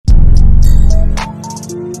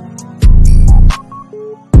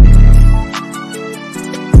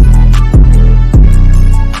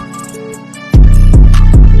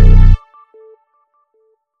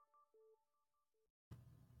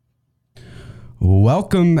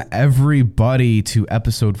Welcome, everybody, to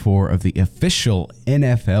episode 4 of the official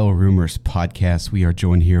NFL Rumors podcast. We are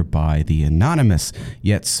joined here by the anonymous,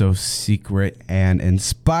 yet so secret and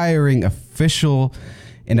inspiring official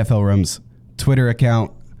NFL Rumors Twitter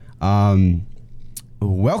account.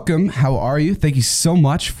 Welcome. How are you? Thank you so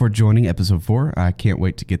much for joining episode 4. I can't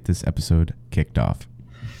wait to get this episode kicked off.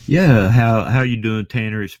 Yeah, how you doing,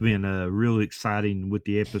 Tanner? It's been really exciting with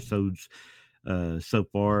the episodes so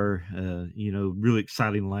far. Really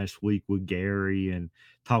exciting last week with Gary and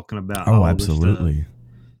talking about all absolutely. the stuff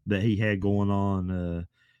that he had going on.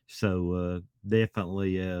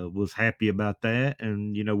 Definitely was happy about that.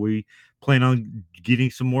 And, we plan on getting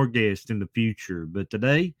some more guests in the future. But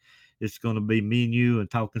today it's going to be me and you and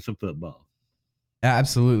talking some football.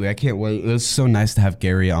 Absolutely. I can't wait. It was so nice to have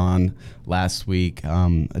Gary on last week.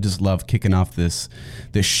 I just love kicking off this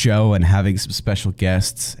show and having some special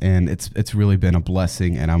guests, and it's really been a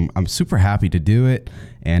blessing, and I'm super happy to do it,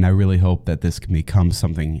 and I really hope that this can become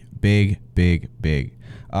something big.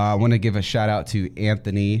 I want to give a shout out to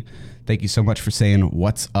Anthony. Thank you so much for saying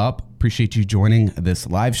what's up. Appreciate you joining this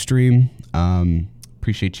live stream.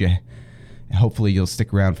 Appreciate you. Hopefully you'll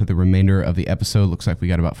stick around for the remainder of the episode. Looks like we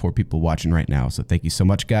got about 4 people watching right now. So thank you so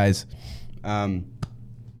much, guys. One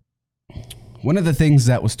of the things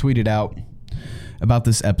that was tweeted out about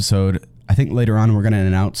this episode, I think later on we're going to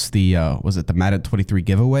announce the Madden 23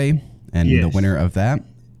 giveaway and the winner of that.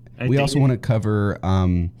 We also want to cover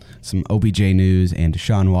some OBJ news and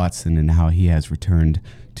Deshaun Watson and how he has returned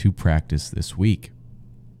to practice this week.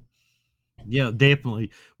 Yeah, definitely.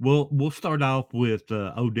 We'll start off with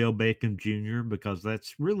Odell Beckham Jr. because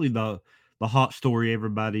that's really the hot story.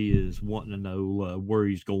 Everybody is wanting to know where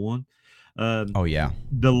he's going. The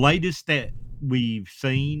latest that we've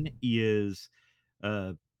seen is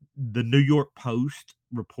the New York Post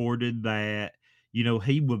reported that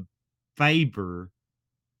he would favor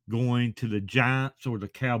going to the Giants or the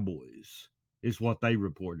Cowboys is what they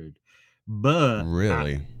reported. But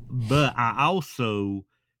really, I also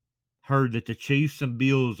heard that the Chiefs and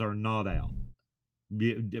Bills are not out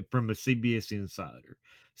from a CBS insider.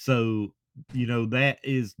 So, that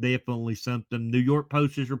is definitely something. New York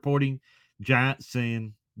Post is reporting Giants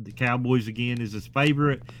saying the Cowboys again is his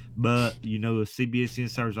favorite, but a CBS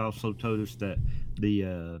insiders also told us that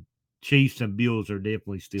the Chiefs and Bills are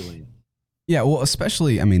definitely still in. Yeah, well,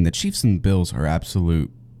 especially, the Chiefs and Bills are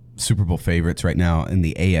absolute Super Bowl favorites right now in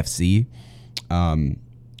the AFC. And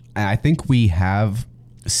I think we have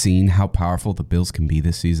seen how powerful the Bills can be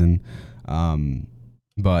this season.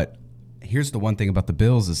 But here's the one thing about the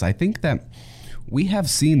Bills is I think that we have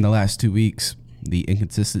seen the last 2 weeks the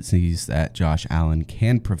inconsistencies that Josh Allen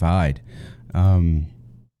can provide.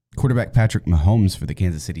 Quarterback Patrick Mahomes for the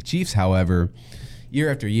Kansas City Chiefs, however,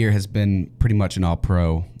 year after year has been pretty much an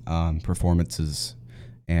all-pro performances.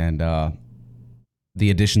 And the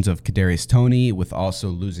additions of Kadarius Toney with also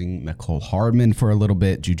losing Mecole Hardman for a little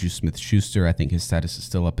bit. Juju Smith-Schuster, I think his status is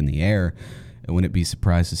still up in the air. And wouldn't be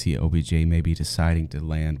surprised to see OBJ maybe deciding to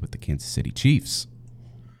land with the Kansas City Chiefs.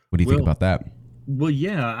 What do you think about that? Well,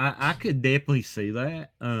 yeah, I could definitely see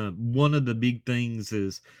that. One of the big things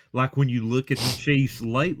is like when you look at the Chiefs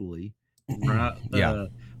lately, right? Yeah.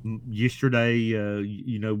 Yesterday,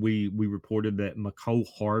 we reported that Mecole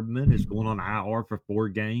Hardman is going on IR for 4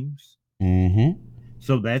 games. Mm-hmm.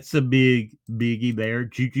 So that's a biggie there.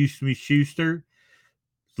 Juju Smith-Schuster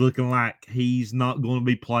is looking like he's not going to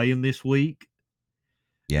be playing this week.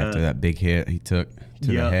 Yeah, after that big hit he took to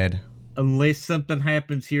the head. Unless something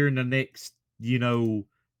happens here in the next,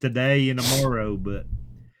 today and tomorrow, but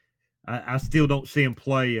I still don't see him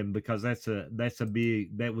playing because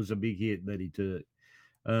that was a big hit that he took.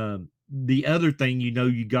 The other thing,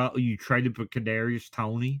 you traded for Kadarius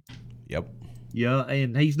Toney. Yep. Yeah,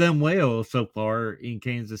 and he's done well so far in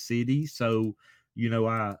Kansas City. So,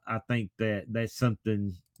 I think that that's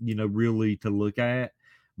something, really to look at.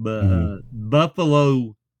 But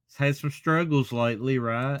Buffalo has some struggles lately,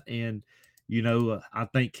 right? And, I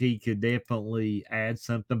think he could definitely add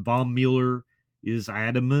something. Von Miller is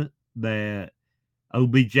adamant that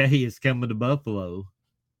OBJ is coming to Buffalo.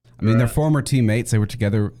 They're former teammates. They were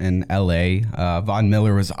together in L.A. Von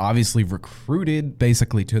Miller was obviously recruited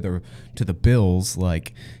basically to the Bills.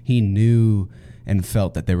 Like, he knew and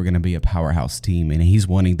felt that they were going to be a powerhouse team, and he's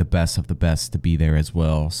wanting the best of the best to be there as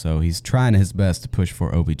well. So he's trying his best to push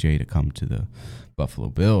for OBJ to come to the Buffalo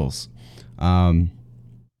Bills.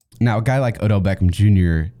 Now, a guy like Odell Beckham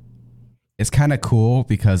Jr. is kind of cool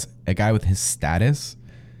because a guy with his status,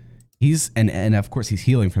 and of course he's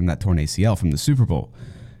healing from that torn ACL from the Super Bowl.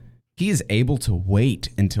 He is able to wait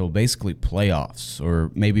until basically playoffs or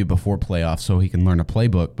maybe before playoffs so he can learn a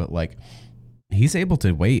playbook. But like he's able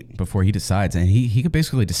to wait before he decides, and he could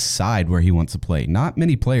basically decide where he wants to play. Not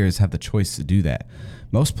many players have the choice to do that.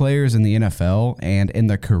 Most players in the NFL and in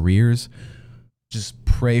their careers just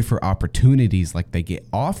pray for opportunities, like they get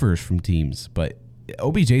offers from teams. But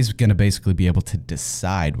OBJ is going to basically be able to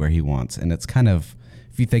decide where he wants, and it's kind of,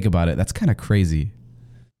 if you think about it, that's kind of crazy.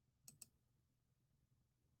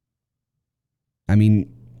 I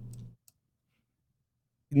mean,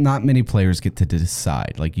 not many players get to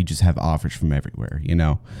decide. Like, you just have offers from everywhere, you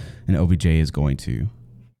know, and OBJ is going to.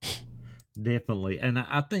 Definitely. And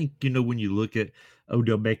I think, when you look at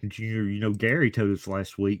Odell Beckham Jr., Gary told us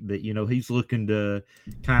last week that, he's looking to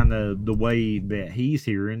kind of, the way that he's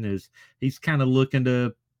hearing is he's kind of looking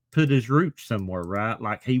to put his roots somewhere, right?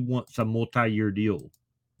 Like, he wants a multi-year deal.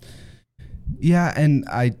 Yeah, and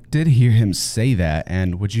I did hear him say that.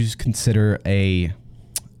 And would you consider a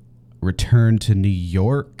return to New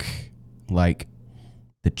York, like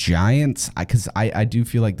the Giants? Because I do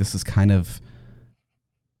feel like this is kind of,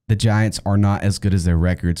 the Giants are not as good as their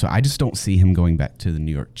record, so I just don't see him going back to the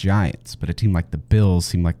New York Giants. But a team like the Bills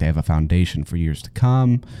seem like they have a foundation for years to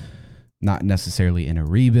come, not necessarily in a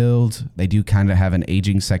rebuild. They do kind of have an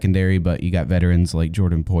aging secondary, but you got veterans like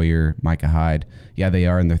Jordan Poyer, Micah Hyde. Yeah, they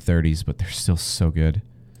are in their 30s, but they're still so good.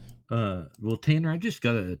 Well, Tanner, I just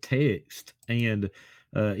got a text, and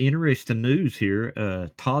interesting news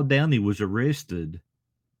here. Todd Downing was arrested.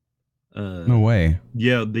 No way.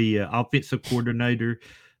 Yeah, the offensive coordinator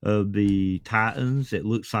of the Titans, it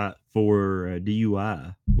looks like, for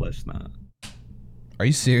DUI last night. Are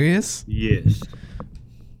you serious? Yes.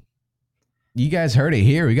 You guys heard it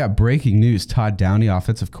here. We got breaking news. Todd Downing,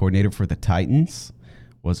 offensive coordinator for the Titans,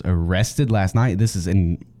 was arrested last night. This is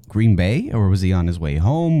in Green Bay, or was he on his way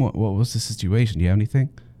home? What was the situation? Do you have anything?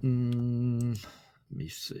 Let me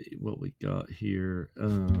see what we got here.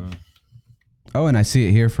 Oh, and I see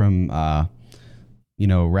it here from,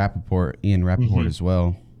 Rappaport, Ian Rappaport as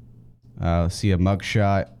well. See a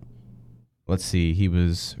mugshot. Let's see. He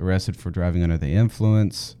was arrested for driving under the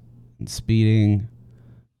influence and speeding.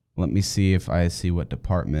 Let me see if I see what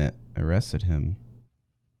department arrested him.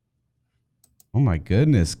 Oh, my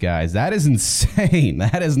goodness, guys. That is insane.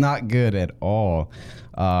 That is not good at all.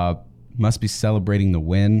 Must be celebrating the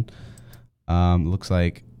win. Looks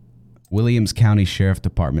like Williams County Sheriff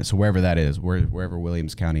Department. So wherever that is, wherever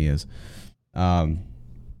Williams County is.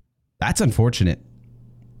 That's unfortunate.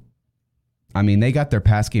 I mean, they got their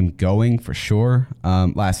pass game going for sure.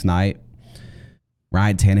 Last night,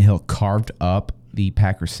 Ryan Tannehill carved up the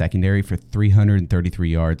Packers secondary for 333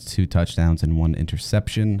 yards, 2 touchdowns, and 1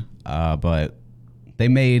 interception. But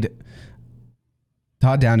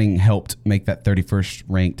Todd Downing helped make that 31st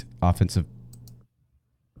ranked offensive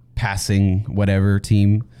passing whatever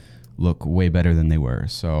team look way better than they were.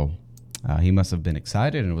 So he must have been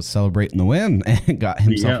excited and was celebrating the win and got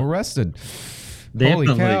himself arrested. Definitely.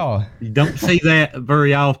 Holy cow. You don't see that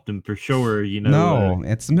very often, for sure. No,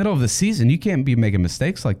 it's the middle of the season. You can't be making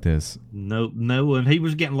mistakes like this. No. And he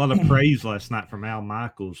was getting a lot of praise last night from Al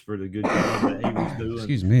Michaels for the good job that he was doing.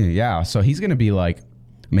 Excuse me. Yeah. So he's going to be like,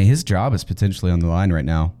 I mean, his job is potentially on the line right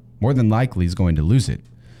now. More than likely, he's going to lose it.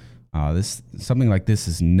 Something like this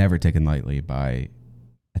is never taken lightly by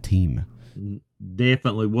a team.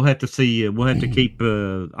 Definitely. We'll have to see. We'll have to keep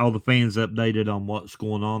all the fans updated on what's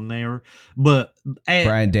going on there. But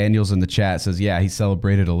Brian Daniels in the chat says, yeah, he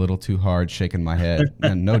celebrated a little too hard, shaking my head.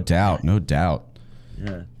 And no doubt.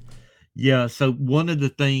 Yeah. So one of the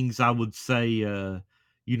things I would say,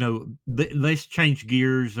 let's change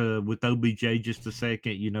gears with OBJ just a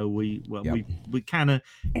second. We kind of,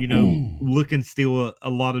 looking still a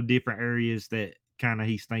lot of different areas that kind of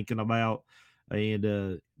he's thinking about.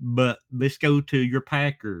 And but let's go to your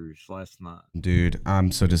Packers last night. Dude, I'm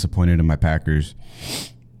so disappointed in my Packers.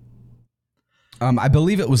 I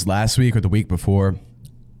believe it was last week or the week before.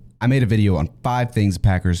 I made a video on 5 things the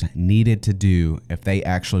Packers needed to do if they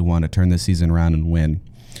actually want to turn this season around and win.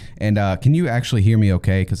 And can you actually hear me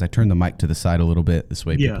okay? Because I turned the mic to the side a little bit. This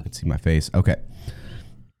way people can see my face. Okay.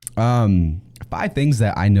 5 things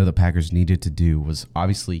that I know the Packers needed to do was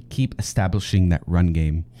obviously keep establishing that run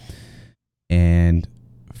game. And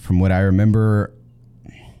from what I remember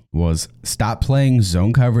was stop playing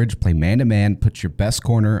zone coverage, play man-to-man, put your best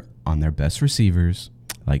corner on their best receivers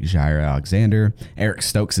like Jair Alexander. Eric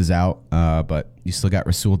Stokes is out, but you still got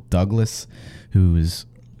Rasul Douglas, who is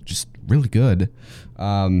just really good.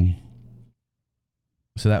 So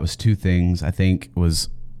that was 2 things. I think was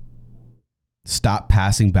stop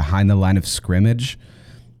passing behind the line of scrimmage,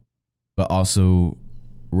 but also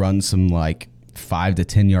run some 5 to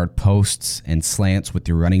 10 yard posts and slants with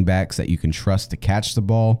your running backs that you can trust to catch the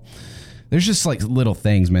ball. There's just like little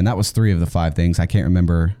things, man. That was 3 of the 5 things. I can't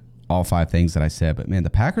remember all 5 things that I said, but man, the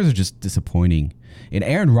Packers are just disappointing. And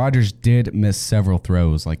Aaron Rodgers did miss several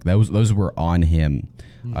throws. Like those were on him.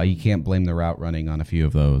 You can't blame the route running on a few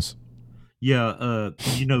of those. Yeah,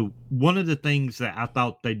 one of the things that I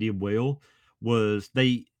thought they did well was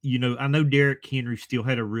I know Derrick Henry still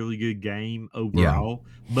had a really good game overall,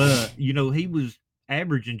 but he was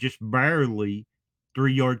averaging just barely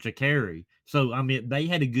 3 yards a carry. So I mean, they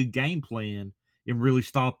had a good game plan in really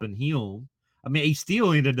stopping him. I mean, he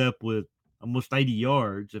still ended up with almost 80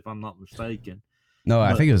 yards, if I'm not mistaken. No,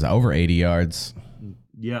 I think it was over 80 yards.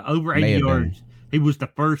 Yeah, over 80 yards. He was the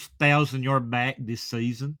first 1,000-yard back this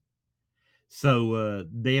season. So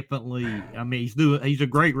definitely, I mean, he's a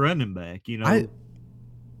great running back,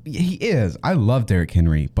 He is. I love Derrick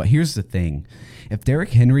Henry, but here's the thing. If Derrick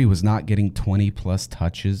Henry was not getting 20-plus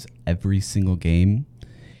touches every single game,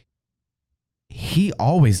 he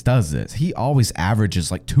always does this. He always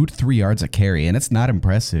averages like 2 to 3 yards a carry, and it's not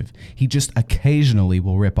impressive. He just occasionally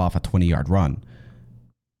will rip off a 20-yard run.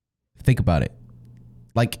 Think about it.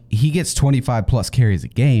 Like, he gets 25-plus carries a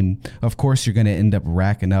game. Of course, you're going to end up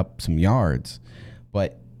racking up some yards,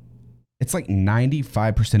 but it's like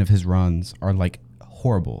 95% of his runs are like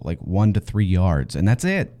horrible, like 1 to 3 yards, and that's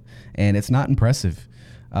it. And it's not impressive.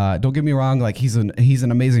 Don't get me wrong, like he's an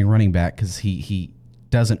amazing running back because he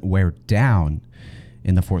doesn't wear down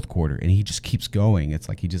in the fourth quarter, and he just keeps going. It's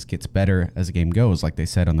like he just gets better as the game goes, like they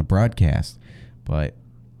said on the broadcast. But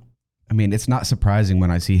I mean, it's not surprising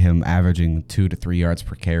when I see him averaging 2 to 3 yards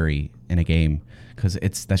per carry in a game because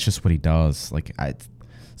that's just what he does. Like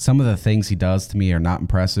some of the things he does to me are not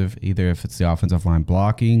impressive, either if it's the offensive line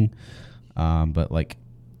blocking, but like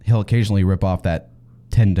he'll occasionally rip off that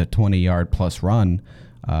 10 to 20 yard plus run.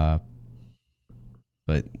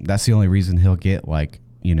 But that's the only reason he'll get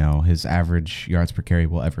his average yards per carry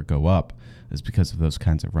will ever go up is because of those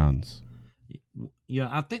kinds of runs. Yeah,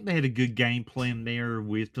 I think they had a good game plan there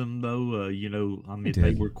with them, though. I mean,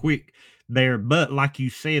 they were quick there, but like you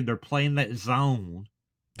said, they're playing that zone,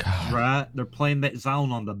 right? They're playing that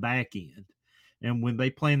zone on the back end. And when they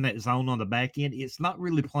play in that zone on the back end, it's not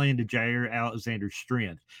really playing to Jaire Alexander's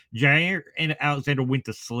strength. Jaire and Alexander went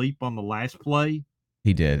to sleep on the last play.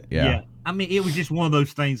 He did, yeah. I mean, it was just one of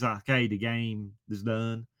those things like, hey, the game is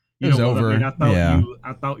done. It was over.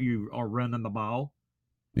 I thought you are running the ball.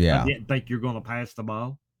 Yeah. I didn't think you're going to pass the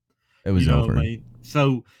ball. It was over. What I mean?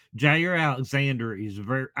 So Jaire Alexander is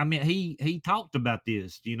he talked about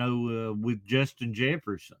this, with Justin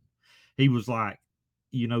Jefferson. He was like,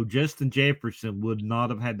 Justin Jefferson would not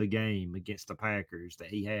have had the game against the Packers that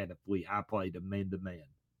he had if I played him man-to-man.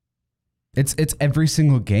 It's every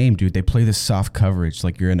single game, dude. They play this soft coverage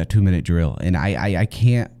like you're in a 2-minute drill. And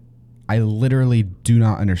I literally do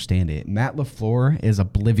not understand it. Matt LaFleur is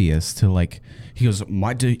oblivious to he goes,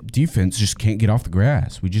 my defense just can't get off the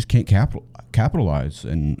grass. We just can't capitalize.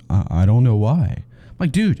 And I don't know why. I'm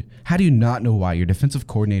like, dude, how do you not know why? Your defensive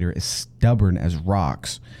coordinator is stubborn as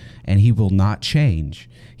rocks and he will not change.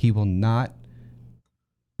 He will not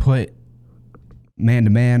put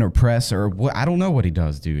man-to-man or press or what. I don't know what he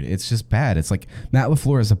does, dude. It's just bad. It's like Matt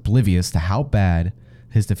LaFleur is oblivious to how bad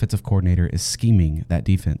his defensive coordinator is scheming that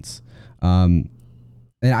defense. And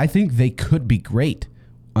I think they could be great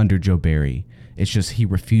under Joe Barry. It's just he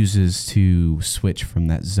refuses to switch from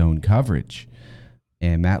that zone coverage.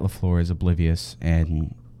 And Matt LaFleur is oblivious,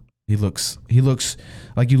 and he looks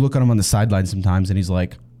like you look at him on the sideline sometimes, and he's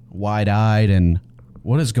like wide-eyed, and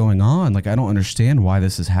what is going on? Like, I don't understand why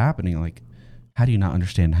this is happening. Like, how do you not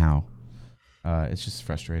understand how? It's just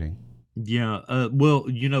frustrating. Yeah, well,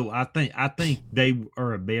 I think they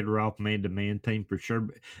are a better off man-to-man team for sure.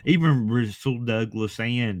 Even Rasul Douglas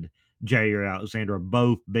and Jaire Alexander are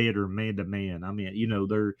both better man-to-man. I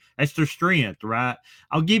mean, that's their strength, right?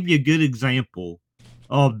 I'll give you a good example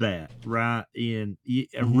of that, right?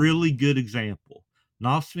 A really good example.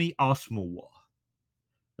 Nasmi Osmawa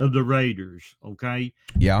of the Raiders, okay?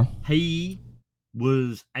 Yeah. He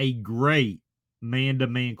was a great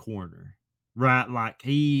man-to-man corner. Right, like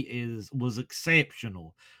was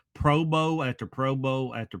exceptional. Pro Bowl after Pro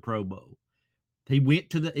Bowl after Pro Bowl. He went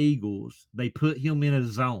to the Eagles. They put him in a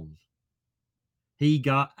zone. He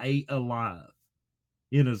got ate alive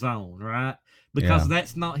in a zone, right? Because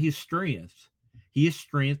that's not his strength. His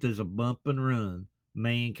strength is a bump and run,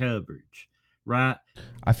 man coverage, right?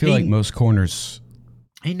 I feel like most corners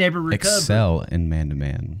he never recovered. Excel in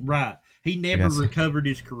man-to-man. Right. He never recovered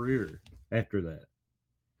his career after that.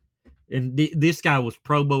 And this guy was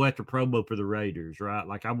Pro Bowl after Pro Bowl for the Raiders, right?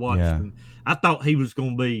 Like, I watched him. I thought he was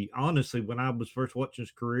going to be, honestly, when I was first watching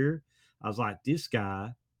his career, I was like, this guy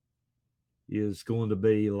is going to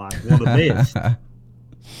be like one of the best,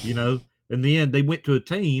 you know. And then they went to a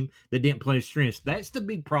team that didn't play strengths. That's the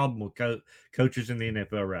big problem with coaches in the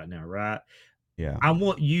NFL right now, right? Yeah. I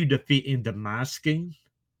want you to fit into my scheme,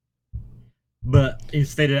 but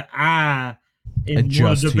instead of I and want to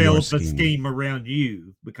Adjust to your develop a scheme. scheme around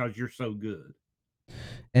you because you're so good.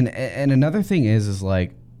 And another thing is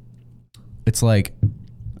like, it's like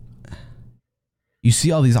you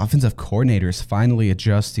see all these offensive coordinators finally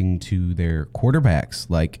adjusting to their quarterbacks.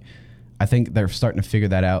 Like, I think they're starting to figure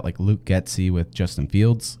that out. Like Luke Getsy with Justin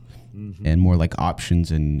Fields, and more like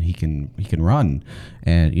options, and he can run.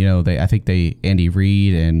 And you know, I think Andy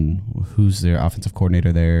Reid and who's their offensive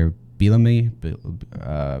coordinator there, Bieniemy,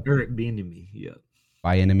 Eric Bieniemy, yeah.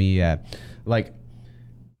 Bieniemy, yeah. Like,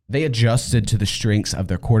 they adjusted to the strengths of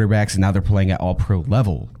their quarterbacks, and now they're playing at all pro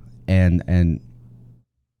level. And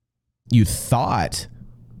you thought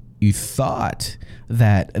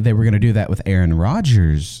that they were going to do that with Aaron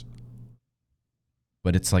Rodgers,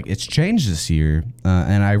 but it's like it's changed this year.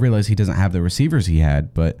 And I realize he doesn't have the receivers he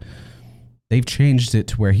had, but they've changed it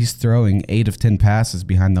to where he's throwing 8 of 10 passes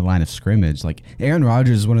behind the line of scrimmage. Like, Aaron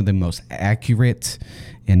Rodgers is one of the most accurate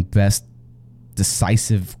and best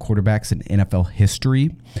decisive quarterbacks in NFL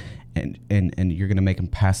history. And you're going to make him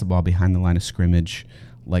pass the ball behind the line of scrimmage.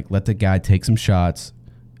 Like, let the guy take some shots,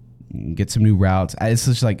 get some new routes. It's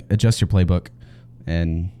just like, adjust your playbook.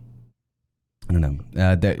 And I don't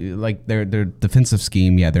know. Their defensive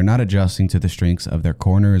scheme, yeah, they're not adjusting to the strengths of their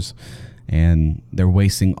corners, and they're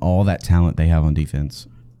wasting all that talent they have on defense.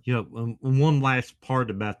 Yeah, one last part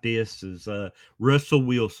about this is Russell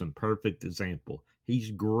Wilson, perfect example.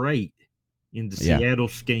 He's great in the Seattle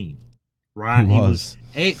scheme, right? He was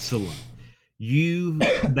excellent.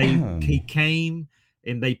 He came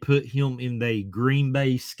and they put him in the Green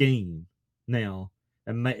Bay scheme now,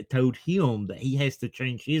 and told him that he has to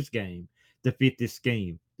change his game to fit this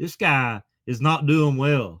scheme. This guy is not doing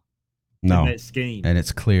well in that scheme, and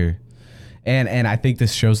it's clear. And I think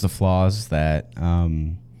this shows the flaws that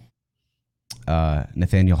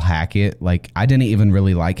Nathaniel Hackett. Like, I didn't even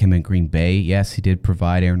really like him in Green Bay. Yes, he did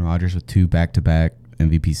provide Aaron Rodgers with 2 back-to-back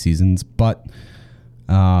MVP seasons, but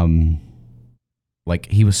like,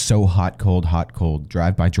 he was so hot, cold,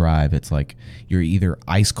 drive by drive. It's like you're either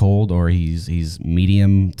ice cold or he's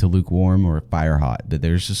medium to lukewarm or fire hot.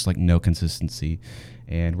 There's just like no consistency.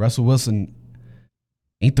 And Russell Wilson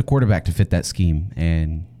ain't the quarterback to fit that scheme.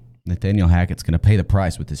 And Nathaniel Hackett's going to pay the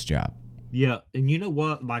price with this job. Yeah, and you know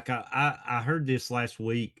what? Like, I heard this last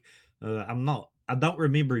week. I don't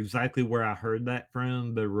remember exactly where I heard that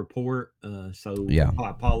from, the report. So yeah,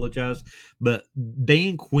 I apologize. But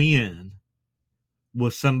Dan Quinn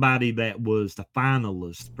was somebody that was the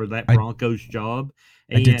finalist for that Broncos job.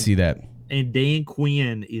 I did see that. And Dan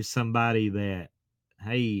Quinn is somebody that,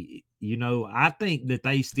 hey, you know, I think that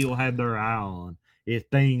they still have their eye on if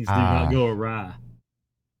things do not go awry.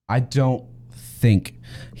 I think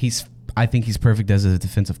he's perfect as a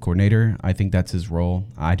defensive coordinator. I think that's his role.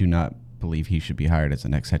 I do not believe he should be hired as the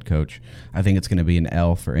next head coach. I think it's going to be an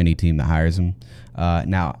L for any team that hires him.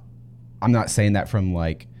 Now, I'm not saying that from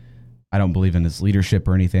like, I don't believe in his leadership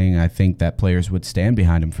or anything. I think that players would stand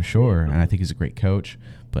behind him for sure, and I think he's a great coach,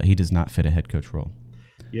 but he does not fit a head coach role.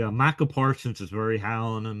 Yeah, Michael Parsons is very high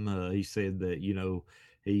on him. He said that, you know,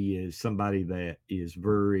 he is somebody that is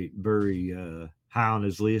very, very high on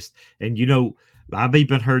his list. And, you know, I've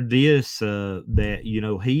even heard this, that, you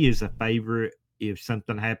know, he is a favorite if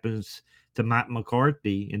something happens to Mike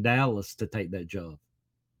McCarthy in Dallas to take that job.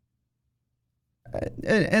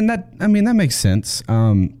 And that makes sense.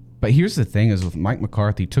 But here's the thing is with Mike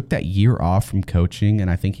McCarthy, took that year off from coaching,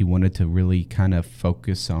 and I think he wanted to really kind of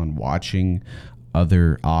focus on watching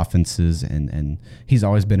other offenses, and he's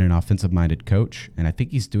always been an offensive-minded coach, and I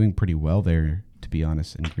think he's doing pretty well there, to be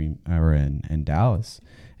honest, in Dallas.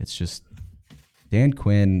 It's just Dan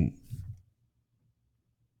Quinn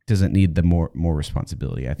doesn't need the more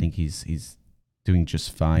responsibility. I think he's doing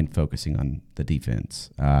just fine focusing on the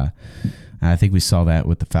defense. I think we saw that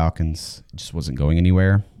with the Falcons. It just wasn't going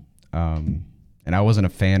anywhere. And I wasn't a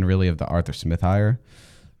fan really of the Arthur Smith hire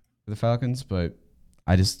for the Falcons, but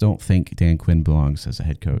I just don't think Dan Quinn belongs as a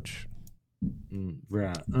head coach.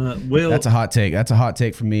 Right. Well, that's a hot take. That's a hot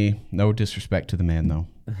take from me. No disrespect to the man, though.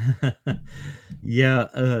 Yeah,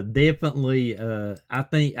 definitely. I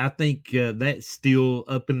think that's still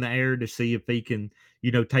up in the air to see if he can,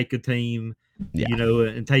 you know, take a team, you know,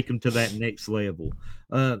 and take them to that next level.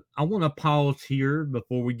 I want to pause here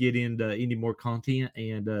before we get into any more content,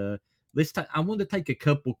 and I want to take a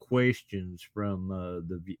couple questions from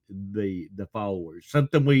the followers.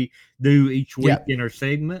 Something we do each week in our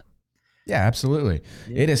segment. Yeah, absolutely.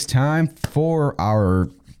 Yeah. It is time for our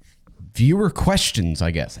viewer questions,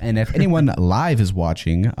 I guess. And if anyone live is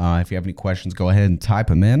watching, if you have any questions, go ahead and type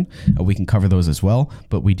them in. We can cover those as well.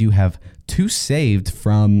 But we do have 2 saved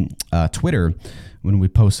from Twitter when we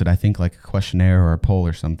posted, I think, like a questionnaire or a poll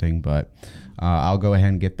or something. But I'll go ahead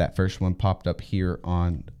and get that first one popped up here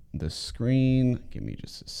on the screen. Give me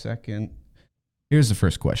just a second. Here's the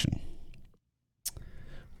first question.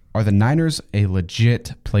 Are the Niners a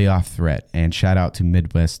legit playoff threat? And shout out to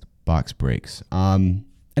Midwest Box Breaks.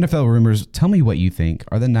 NFL Rumors, tell me what you think.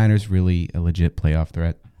 Are the Niners really a legit playoff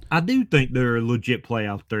threat? I do think they're a legit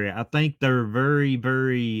playoff threat. I think they're a very,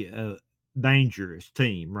 very dangerous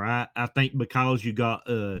team, right? I think because you got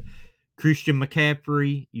Christian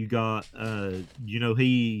McCaffrey, you got,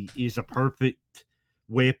 he is a perfect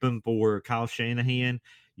weapon for Kyle Shanahan.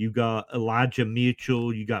 You got Elijah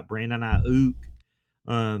Mitchell. You got Brandon Ayuk.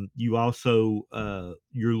 You also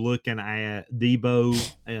you're looking at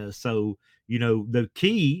Debo. So the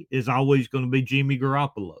key is always going to be Jimmy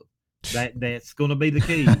Garoppolo. That's going to be the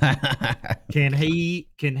key. Can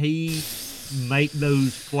he make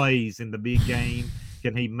those plays in the big game?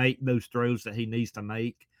 Can he make those throws that he needs to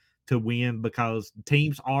make to win? Because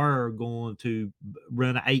teams are going to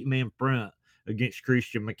run an 8-man front against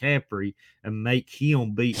Christian McCaffrey and make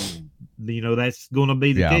him beat him. That's going to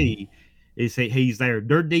be the key. Is he's there.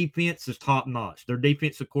 Their defense is top notch. Their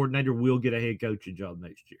defensive coordinator will get a head coaching job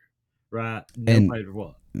next year, right? No matter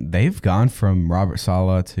what. They've gone from Robert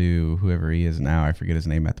Saleh to whoever he is now. I forget his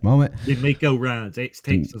name at the moment. DeMeco Ryans,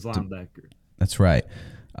 ex-Texas linebacker. That's right.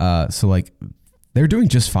 So they're doing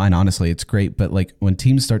just fine. Honestly, it's great. But when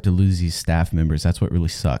teams start to lose these staff members, that's what really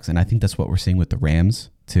sucks. And I think that's what we're seeing with the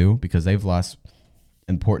Rams too, because they've lost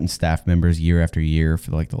important staff members year after year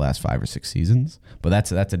for the last 5 or 6 seasons. But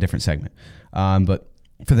that's a different segment. But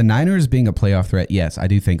for the Niners being a playoff threat, yes, I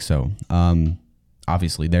do think so.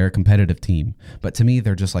 Obviously, they're a competitive team. But to me,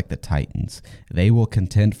 they're just like the Titans. They will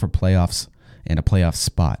contend for playoffs and a playoff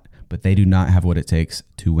spot, but they do not have what it takes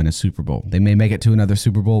to win a Super Bowl. They may make it to another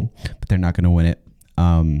Super Bowl, but they're not going to win it.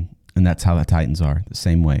 And that's how the Titans are, the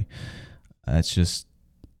same way. That's just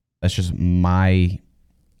my...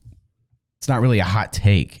 It's not really a hot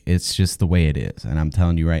take. It's just the way it is. And I'm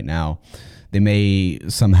telling you right now, they may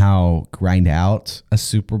somehow grind out a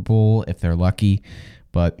Super Bowl if they're lucky.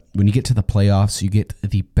 But when you get to the playoffs, you get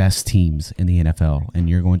the best teams in the NFL. And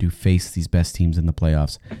you're going to face these best teams in the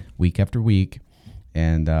playoffs week after week.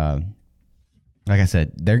 And like I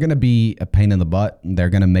said, they're going to be a pain in the butt. They're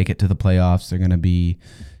going to make it to the playoffs. They're going to be,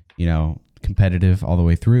 competitive all the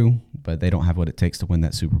way through, but they don't have what it takes to win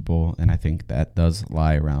that Super Bowl. And I think that does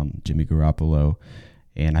lie around Jimmy Garoppolo.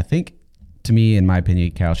 And I think, to me, in my opinion,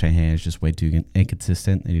 Kyle Shanahan is just way too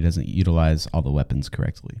inconsistent, and he doesn't utilize all the weapons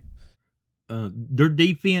correctly. Their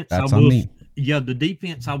defense, the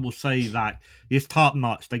defense, I will say, is top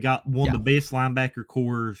notch. They got one of the best linebacker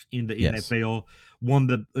cores in the NFL.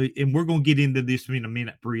 And we're going to get into this in a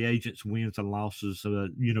minute. Free agents, wins and losses,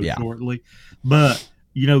 shortly, but.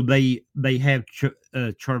 They have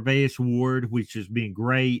Charvarius Ward, which has been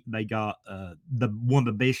great. They got one of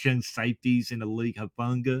the best young safeties in the league,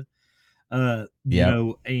 Hufanga. And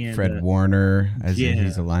Fred Warner,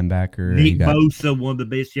 he's a linebacker. Nick Bosa, one of the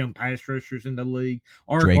best young pass rushers in the league.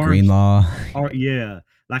 Dre Greenlaw. Like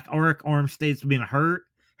Arik Armstead's been hurt.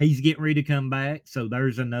 He's getting ready to come back. So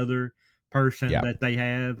there's another person that they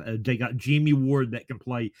have. They got Jimmy Ward that can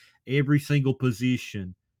play every single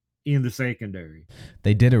position in the secondary.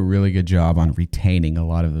 They did a really good job on retaining a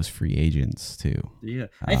lot of those free agents too. Yeah.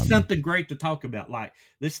 It's something great to talk about.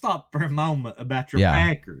 Let's stop for a moment about your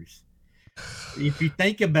Packers. If you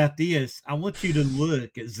think about this, I want you to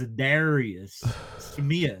look at Zadarius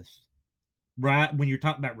Smith, right? When you're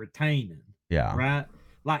talking about retaining. Yeah.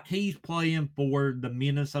 Right? He's playing for the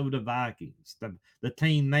Minnesota Vikings, the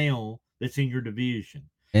team now that's in your division.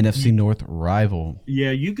 NFC North rival.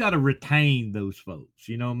 Yeah, you got to retain those folks.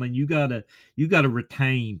 You got to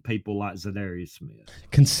retain people like Zadarius Smith.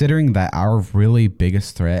 Considering that our really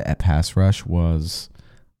biggest threat at pass rush was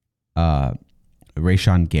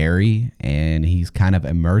Rashawn Gary, and he's kind of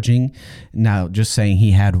emerging. Now, just saying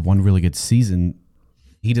he had one really good season,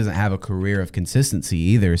 he doesn't have a career of consistency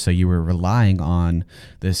either, so you were relying on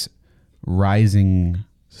this rising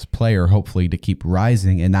player, hopefully, to keep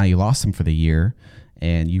rising, and now you lost him for the year.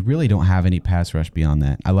 And you really don't have any pass rush beyond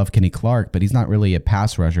that. I love Kenny Clark, but he's not really a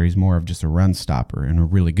pass rusher. He's more of just a run stopper, and a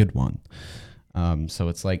really good one. So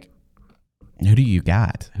it's who do you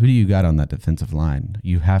got? Who do you got on that defensive line?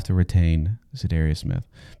 You have to retain Zadarius Smith.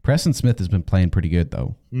 Preston Smith has been playing pretty good,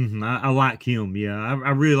 though. I like him, yeah. I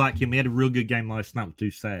really like him. He had a real good game last night with 2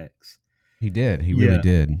 sacks. He did. He really Yeah.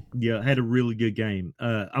 did. Yeah, had a really good game.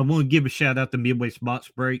 I want to give a shout out to Midwest Box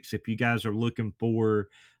Breaks. If you guys are looking for,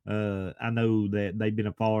 I know that they've been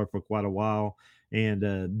a follower for quite a while, and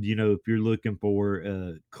if you're looking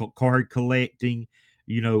for card collecting,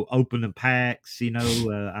 opening packs,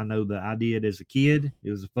 I know that I did as a kid. It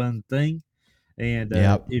was a fun thing, and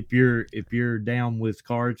Yep. if you're down with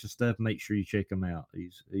cards and stuff, make sure you check him out.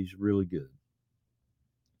 He's really good.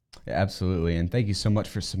 Absolutely. And thank you so much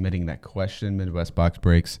for submitting that question, Midwest Box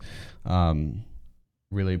Breaks. Um,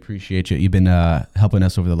 really appreciate you. You've been helping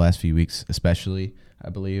us over the last few weeks, especially, I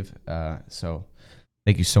believe. So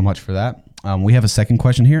thank you so much for that. We have a second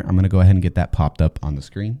question here. I'm going to go ahead and get that popped up on the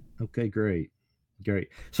screen. Okay, great. Great.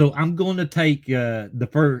 So I'm going to take the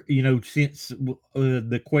first, since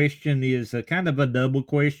the question is kind of a double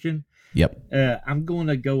question, Yep. I'm going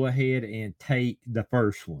to go ahead and take the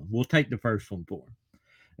first one. We'll take the first one for him.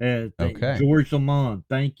 Okay. George Lamont,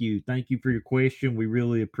 thank you. Thank you for your question. We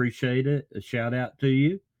really appreciate it. A shout out to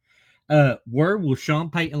you. Where will Sean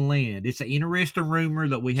Payton land? It's an interesting rumor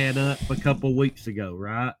that we had up a couple weeks ago,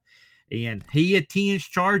 right? And he attends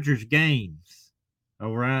Chargers games.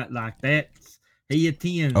 All right, like that's he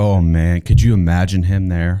attends. Oh, man. Could you imagine him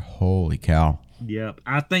there? Holy cow. Yep.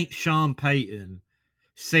 I think Sean Payton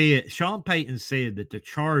said that the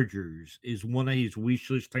Chargers is one of his wish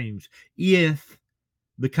list teams if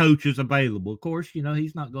the coach is available. Of course, he's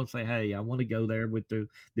not going to say, "Hey, I want to go there with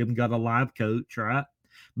them got a live coach," right?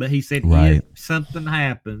 But he said Right. if something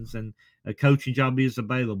happens and a coaching job is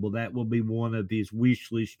available, that will be one of his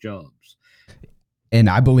wish list jobs. And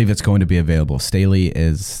I believe it's going to be available. Staley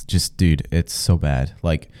is just, dude, it's so bad.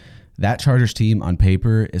 Like, that Chargers team on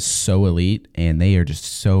paper is so elite, and they are just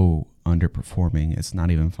so underperforming. It's not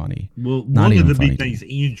even funny. Well, not one even of the funny big things,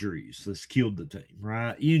 injuries, that's killed the team,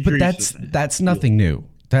 right? But Injuries. that's nothing new.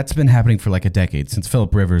 That's been happening for like a decade since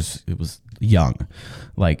Phillip Rivers was young.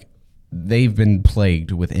 Like, they've been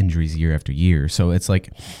plagued with injuries year after year. So it's like,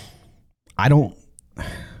 I don't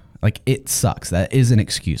like, it sucks. That is an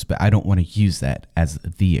excuse, but I don't want to use that as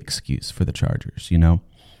the excuse for the Chargers,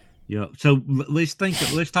 Yeah. So let's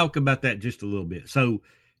talk about that just a little bit. So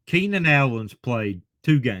Keenan Allen's played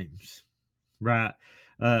 2 games, right?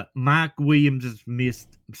 Mike Williams has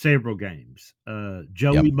missed several games.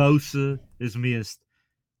 Joey Yep. Bosa has missed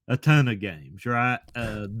a ton of games, right?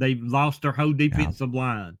 They've lost their whole defensive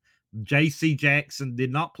line. J.C. Jackson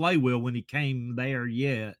did not play well when he came there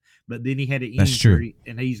yet, but then he had an That's true. injury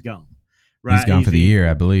and he's gone. Right? He's gone for the year,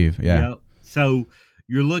 I believe. Yeah. Yep. So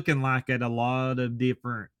you're looking like at a lot of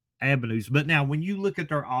different avenues. But now when you look at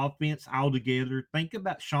their offense altogether, think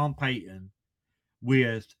about Sean Payton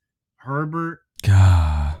with Herbert,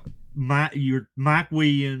 God. Mike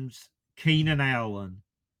Williams, Keenan Allen.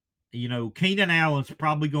 Keenan Allen's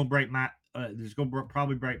probably going to break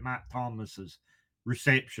probably break Mike Thomas's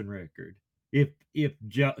reception record if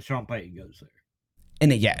Sean Payton goes there.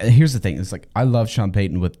 And here's the thing. It's like, I love Sean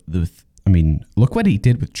Payton look what he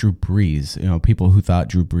did with Drew Brees. People who thought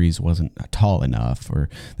Drew Brees wasn't tall enough, or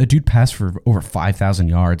the dude passed for over 5,000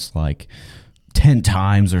 yards like 10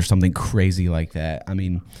 times or something crazy like that. I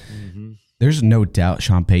mean, there's no doubt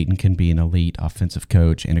Sean Payton can be an elite offensive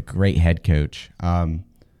coach and a great head coach.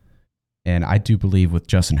 And I do believe with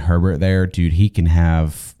Justin Herbert there, dude, he can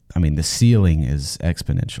have, the ceiling is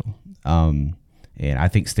exponential. And I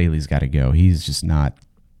think Staley's got to go. He's not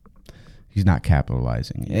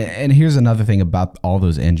capitalizing. And here's another thing about all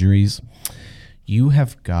those injuries. You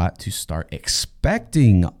have got to start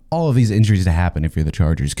expecting all of these injuries to happen if you're the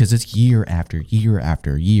Chargers, because it's year after year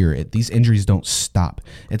after year. These injuries don't stop.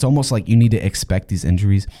 It's almost like you need to expect these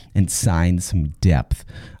injuries and sign some depth.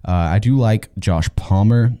 I do like Josh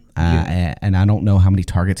Palmer, and I don't know how many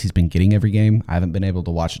targets he's been getting every game. I haven't been able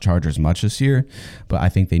to watch the Chargers much this year, but I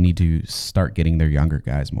think they need to start getting their younger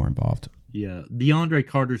guys more involved. Yeah, DeAndre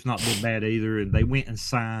Carter's not been bad either, and they went and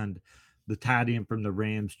signed the tight end from the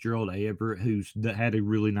Rams, Gerald Everett, who's had a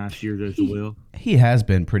really nice year as well. He has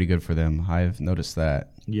been pretty good for them. I've noticed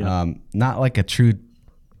that. Yeah. Not like a true,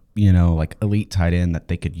 like elite tight end that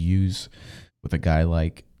they could use with a guy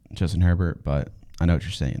like Justin Herbert, but I know what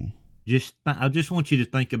you're saying. I just want you to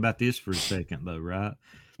think about this for a second, though, right?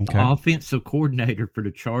 Okay. The offensive coordinator for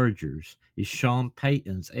the Chargers is Sean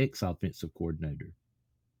Payton's ex-offensive coordinator.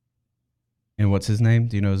 And what's his name?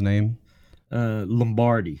 Do you know his name?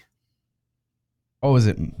 Lombardi. Oh, is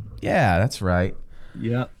it? Yeah, that's right.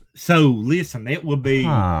 Yep. So listen, it will be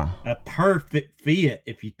a perfect fit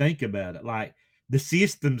if you think about it. Like, the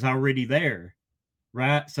system's already there,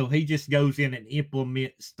 right? So he just goes in and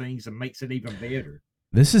implements things and makes it even better.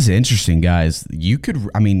 This is interesting, guys.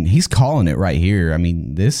 I mean, he's calling it right here. I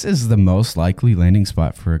mean, this is the most likely landing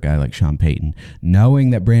spot for a guy like Sean Payton, knowing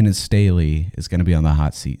that Brandon Staley is going to be on the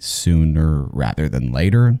hot seat sooner rather than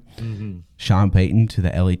later. Mm-hmm. Sean Payton to the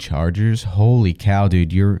LA Chargers. Holy cow,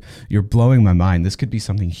 dude! You're blowing my mind. This could be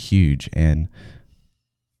something huge, and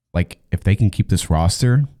like if they can keep this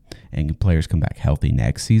roster and players come back healthy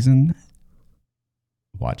next season,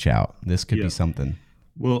 watch out. This could be something.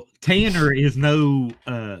 Well, Tanner is no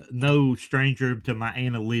stranger to my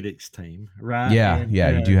analytics team, right? Yeah, And,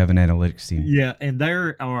 you do have an analytics team. Yeah, and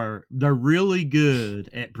they're really good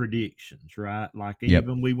at predictions, right? Like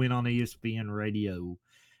even we went on ESPN radio,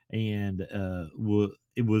 and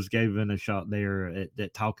it was given a shot there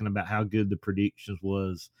at talking about how good the predictions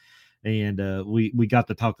was, and we got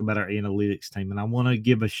to talk about our analytics team, and I want to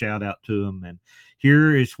give a shout out to them. And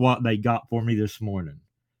here is what they got for me this morning: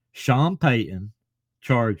 Sean Payton,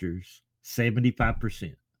 Chargers,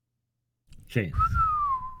 75% chance.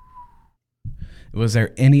 Was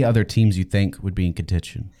there any other teams you think would be in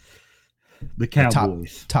contention? The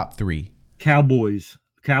Cowboys. Top three. Cowboys.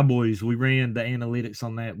 We ran the analytics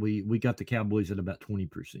on that. We got the Cowboys at about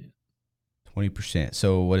 20%. 20%.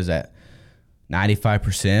 So what is that?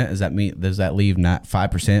 95%? Does that leave not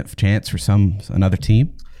 5% chance for another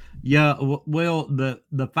team? Yeah, well, the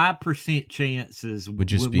 5% chances would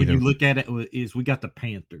just when you look at it is we got the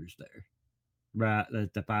Panthers there, right?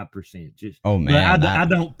 At the 5%. Just man, I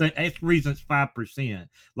don't think that's the reason it's 5%.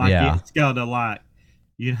 Like it's got to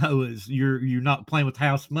is you're not playing with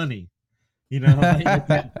house money, you know what I mean? At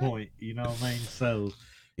that point, you know what I mean? So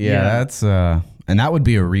that's and that would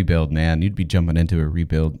be a rebuild, man. You'd be jumping into a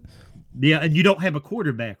rebuild. Yeah, and you don't have a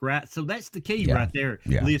quarterback, right? So that's the key right there.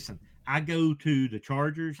 Yeah. Listen, I go to the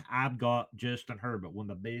Chargers. I've got Justin Herbert, one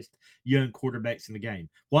of the best young quarterbacks in the game.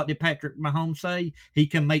 What did Patrick Mahomes say? He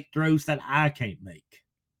can make throws that I can't make,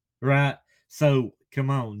 right? So come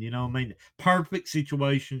on, you know what I mean? Perfect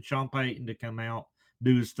situation, Sean Payton to come out,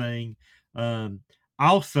 do his thing.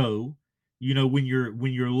 Also, you know, when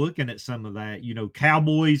you're looking at some of that, you know,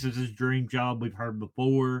 Cowboys is his dream job. We've heard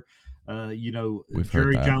before. You know,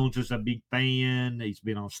 Jerry Jones is a big fan. He's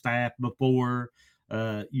been on staff before.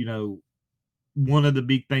 You know, one of the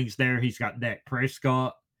big things there, he's got Dak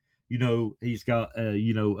Prescott. You know, he's got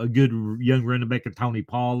you know, a good young running back of Tony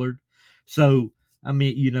Pollard. So I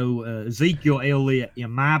mean, you know, Ezekiel Elliott,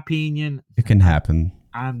 in my opinion, it can happen.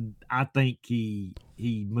 I think he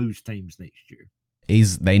moves teams next year.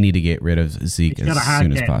 They need to get rid of Zeke as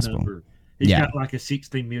soon as possible. Number. He's got like a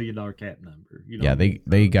 $16 million cap number. You know, yeah,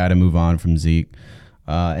 they got to move on from Zeke.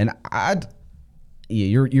 And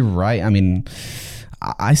you're right. I mean,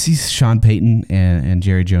 I see Sean Payton and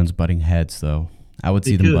Jerry Jones butting heads, though. I would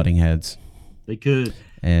see them butting heads. They could.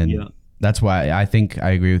 And that's why I think I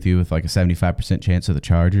agree with you with like a 75% chance of the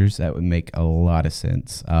Chargers. That would make a lot of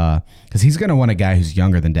sense. Because he's going to want a guy who's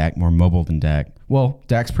younger than Dak, more mobile than Dak. Well,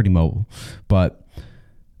 Dak's pretty mobile, but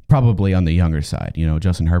probably on the younger side. You know,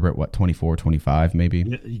 Justin Herbert, 24, 25 maybe?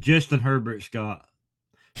 Justin Herbert's got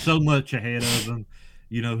so much ahead of him.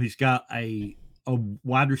 You know, he's got a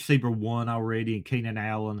wide receiver one already in Keenan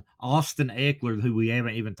Allen. Austin Eckler, who we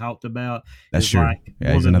haven't even talked about. That's true. Like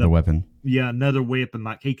he's another weapon. Yeah, another weapon.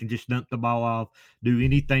 Like he can just dump the ball off, do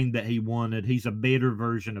anything that he wanted. He's a better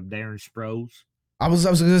version of Darren Sproles. I was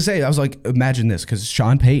going to say, I was like, imagine this, because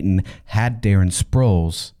Sean Payton had Darren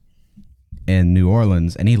Sproles in New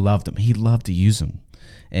Orleans, and he loved him. He loved to use him.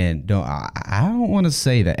 And I don't want to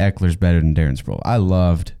say that Eckler's better than Darren Sproles. I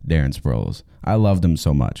loved Darren Sproles. I loved him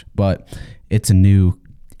so much. But it's a new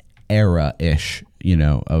era-ish, you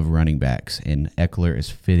know, of running backs, and Eckler is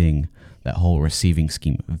fitting that whole receiving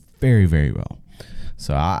scheme very, very well.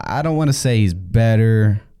 So I don't want to say he's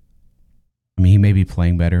better. I mean, he may be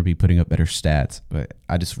playing better, be putting up better stats, but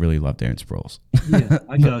I just really love Darren Sproles. Yeah,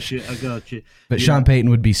 I got you. But Sean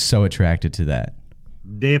Payton would be so attracted to that.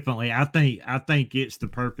 Definitely. I think it's the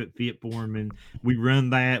perfect fit for him. And we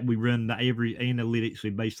run every analytics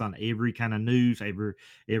we based on every kind of news, every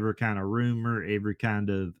kind of rumor, every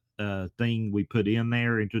kind of thing we put in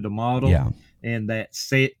there into the model. Yeah. And that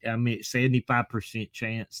 75%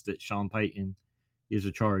 chance that Sean Payton is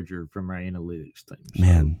a Charger from our analytics team. So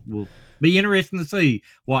man, we'll be interesting to see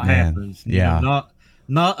what happens. Yeah. You know,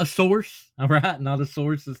 not a source. All right. Not a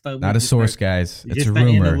source. Not a source, guys. It's a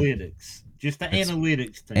rumor. Analytics. Just the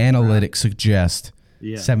analytics team. Analytics suggest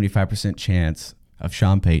 75% chance of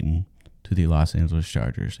Sean Payton to the Los Angeles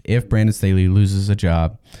Chargers. If Brandon Staley loses a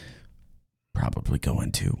job, probably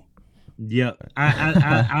going to. Yeah.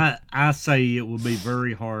 I say it will be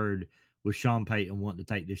very hard with Sean Payton wanting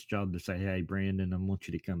to take this job to say, hey, Brandon, I want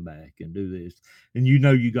you to come back and do this. And you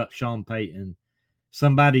know you got Sean Payton,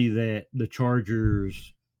 somebody that the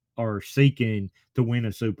Chargers are seeking to win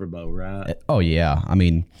a Super Bowl, right? Oh yeah, I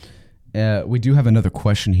mean, we do have another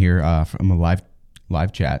question here from a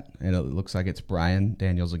live chat, and it looks like it's Brian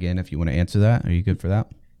Daniels again. If you want to answer that, are you good for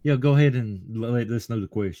that? Yeah, go ahead and let us know the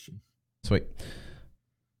question. Sweet.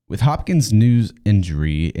 With Hopkins' news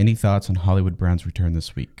injury, any thoughts on Hollywood Brown's return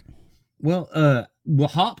this week? Well,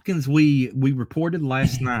 Hopkins, we reported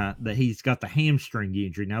last night that he's got the hamstring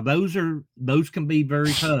injury. Now those can be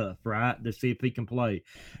very tough, right? To see if he can play.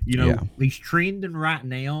 He's trending right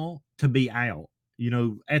now to be out.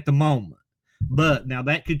 At the moment, but now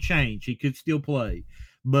that could change. He could still play,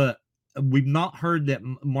 but we've not heard that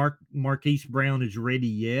Marquise Brown is ready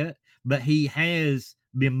yet. But he has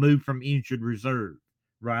been moved from injured reserve,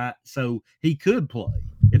 right? So he could play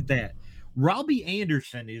if that. Robbie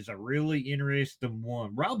Anderson is a really interesting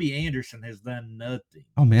one. Robbie Anderson has done nothing.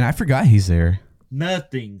 Oh man, I forgot he's there.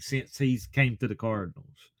 Nothing since he's came to the Cardinals.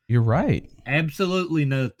 You're right. Absolutely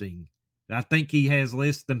nothing. I think he has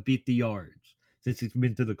less than 50 yards since he's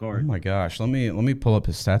been to the Cardinals. Oh my gosh, let me pull up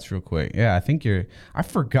his stats real quick. Yeah, I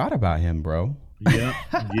forgot about him, bro.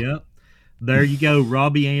 Yep. There you go.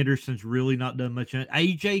 Robbie Anderson's really not done much.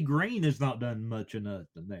 AJ Green has not done much of nothing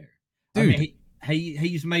there. Dude. I mean,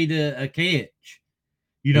 he's made a catch.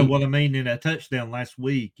 You know what I mean? In a touchdown last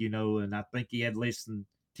week, and I think he had less than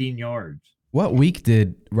 10 yards. What week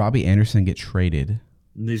did Robbie Anderson get traded?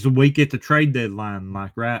 There's a week at the trade deadline,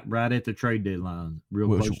 like right at the trade deadline.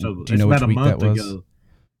 Close. Do you know which week that was? Ago.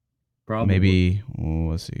 Probably. Maybe,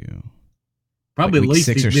 let's see. Probably like at least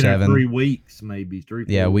 6 or 7. 3 weeks, maybe 3.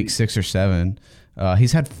 Yeah, week 6 or 7.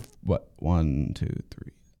 He's had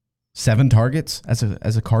 7 targets as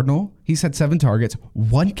a Cardinal. He's had 7 targets,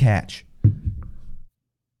 1 catch.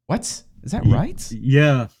 What? Is that right?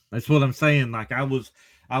 Yeah, that's what I'm saying. Like I was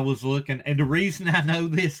looking, and the reason I know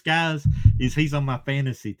this, guys, is he's on my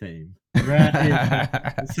fantasy team,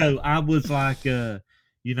 right? So I was like,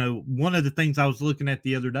 one of the things I was looking at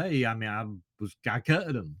the other day. I mean, I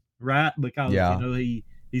cut him, right? Because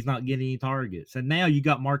he's not getting any targets, and now you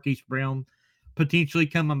got Marquise Brown potentially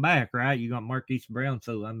coming back, right? You got Marquise Brown,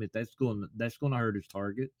 so I mean that's going to hurt his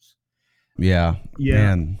targets. Yeah,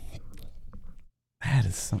 man, that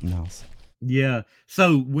is something else. Yeah.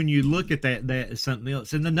 So when you look at that is something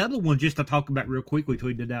else. And another one, just to talk about real quick, we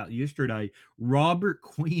tweeted out yesterday. Robert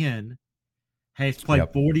Quinn has played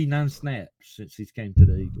 49 snaps since he's came to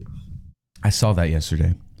the Eagles. I saw that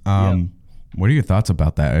yesterday. What are your thoughts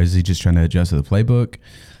about that? Or is he just trying to adjust to the playbook?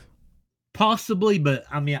 Possibly, but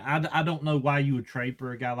I mean, I don't know why you would trade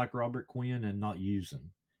for a guy like Robert Quinn and not use him.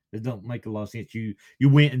 It don't make a lot of sense. You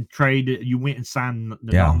went and traded. You went and signed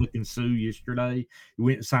Ndamukong Suh yesterday. You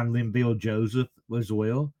went and signed Linval Joseph as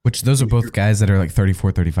well. Which those are both guys that are like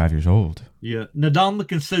 34, 35 years old. Yeah.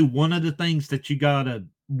 Ndamukong Suh, one of the things that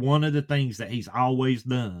he's always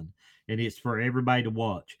done, and it's for everybody to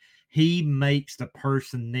watch, he makes the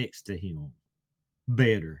person next to him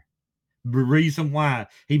better. The reason why,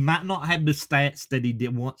 he might not have the stats that he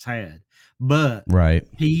did once had, but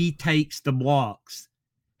he takes the blocks.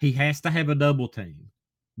 He has to have a double team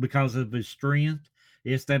because of his strength.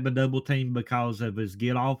 He has to have a double team because of his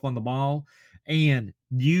get off on the ball. And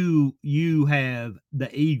you have the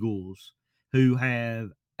Eagles, who have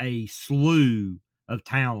a slew of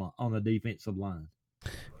talent on the defensive line.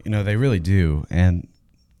 They really do. And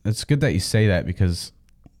it's good that you say that, because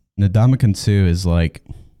Ndamukong Suh is like,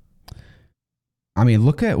 I mean,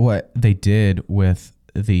 look at what they did with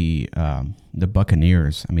the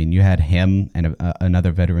Buccaneers. I mean, you had him and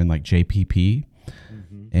another veteran like JPP,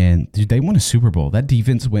 and dude, they won a Super Bowl. That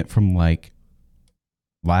defense went from like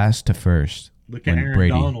last to first. Look at Aaron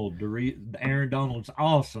Donald. Aaron Donald's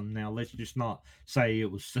awesome. Now let's just not say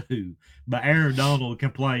it was Suh, but Aaron Donald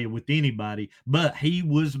can play with anybody. But he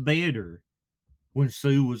was better when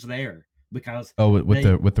Suh was there, because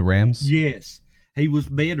with the Rams. Yes. He was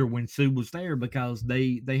better when Suh was there because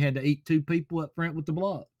they had to eat 2 people up front with the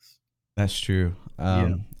blocks. That's true.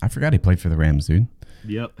 I forgot he played for the Rams, dude.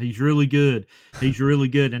 Yep, he's really good. He's really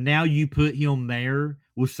good. And now you put him there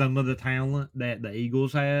with some of the talent that the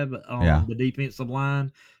Eagles have on the defensive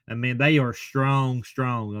line. I mean, they are strong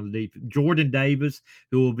on the defense. Jordan Davis,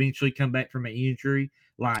 who will eventually come back from an injury,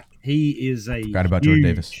 like he is a Jordan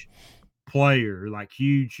Davis player, like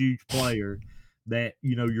huge player that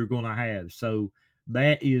you're going to have. So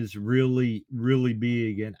that is really, really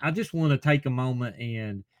big. And I just want to take a moment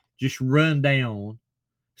and just run down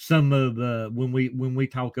some of when we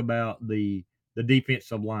talk about the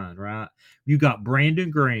defensive line, right? You got Brandon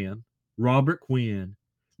Graham, Robert Quinn.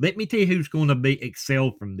 Let me tell you who's going to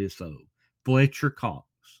excel from this though. Fletcher Cox.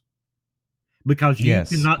 because you Yes.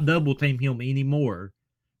 cannot double team him anymore,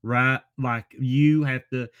 right? Like you have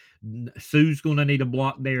to. Sue's going to need a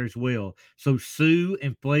block there as well. So Sue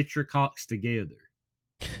and Fletcher Cox together.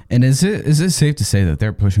 And is it safe to say that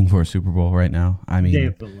they're pushing for a Super Bowl right now?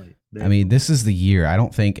 Definitely. This is the year. I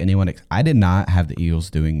don't think anyone. I did not have the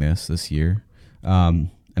Eagles doing this year,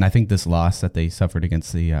 and I think this loss that they suffered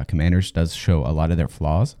against the Commanders does show a lot of their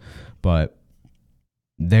flaws. But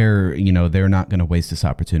they're not going to waste this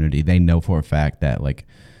opportunity. They know for a fact that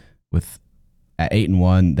with at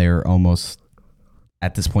 8-1, they're almost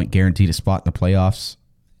at this point guaranteed a spot in the playoffs,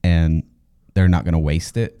 and they're not going to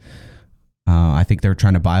waste it. I think they're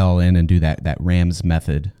trying to buy all in and do that Rams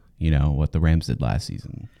method, what the Rams did last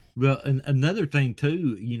season. Well, and another thing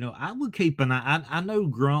too, I would keep an eye. I know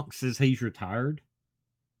Gronk says he's retired,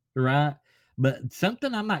 right? But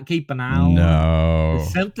something I might keep an eye on. No.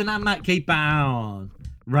 Something I might keep an eye on,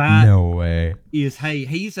 right? No way. Is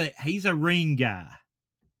he's a ring guy,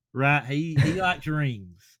 right? He likes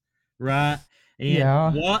rings, right?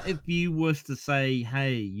 And what if you was to say,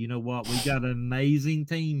 hey, you know what? We got an amazing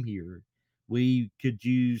team here. We could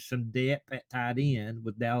use some depth at tight end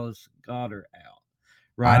with Dallas Goedert out.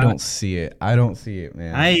 Right? I don't see it,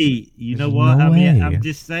 man. Hey, you know what? No way. I'm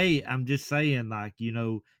just saying, like,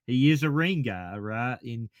 he is a ring guy, right?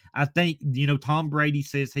 And I think, Tom Brady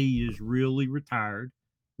says he is really retired.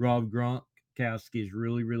 Rob Gronkowski is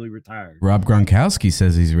really, really retired. Rob Gronkowski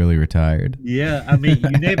says he's really retired. Yeah,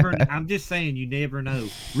 I'm just saying, you never know.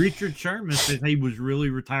 Richard Sherman says he was really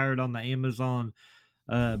retired on the Amazon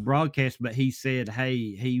broadcast, but he said, hey,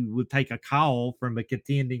 he would take a call from a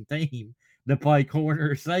contending team to play corner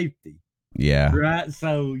or safety. Yeah. Right.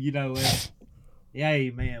 So,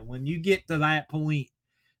 hey, man, when you get to that point,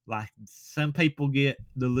 like some people get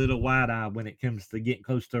the little wide eye when it comes to getting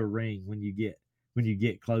close to a ring. When you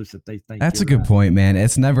get close, if they think that's a good point, man.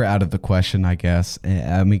 It's never out of the question, I guess.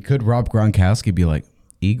 Could Rob Gronkowski be like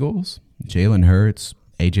Eagles, Jalen Hurts,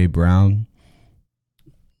 AJ Brown?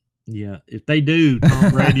 Yeah, if they do,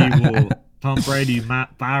 Tom Brady might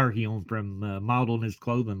fire him from modeling his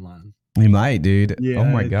clothing line. He might, dude. Yeah, oh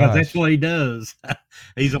my god, that's what he does.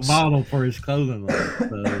 He's a model for his clothing line.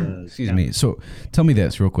 So, excuse me. So, tell me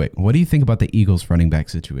this real quick. What do you think about the Eagles running back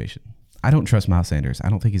situation? I don't trust Miles Sanders. I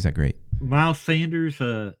don't think he's that great. Miles Sanders,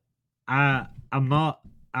 I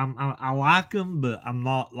like him, but I'm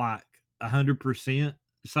not like 100%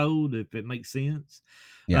 sold. If it makes sense.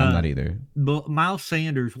 Yeah, I'm not either. But Miles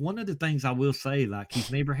Sanders, one of the things I will say, like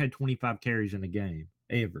he's never had 25 carries in a game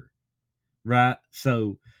ever, right?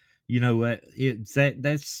 So,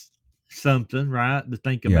 that's something, right, to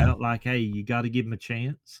think about. Yeah. Like, hey, you got to give him a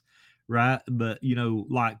chance, right? But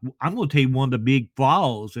like I'm going to tell you one of the big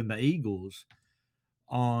flaws in the Eagles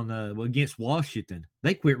on against Washington,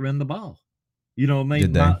 they quit running the ball. You know what I mean?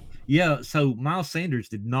 Did they? Yeah. So Miles Sanders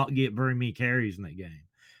did not get very many carries in that game.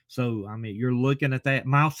 So, you're looking at that.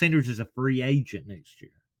 Miles Sanders is a free agent next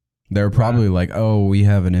year. They're probably like, oh, we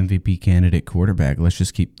have an MVP candidate quarterback. Let's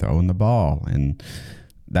just keep throwing the ball. And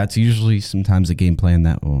that's usually sometimes a game plan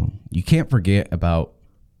that you can't forget about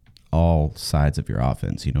all sides of your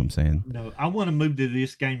offense. You know what I'm saying? No, I want to move to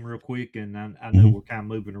this game real quick. And I know we're kind of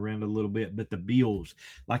moving around a little bit, but the Bills,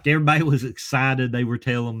 like everybody was excited. They were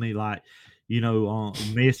telling me like,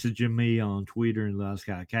 messaging me on Twitter, and I was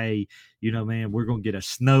like, hey, man, we're going to get a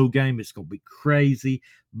snow game. It's going to be crazy.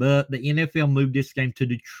 But the NFL moved this game to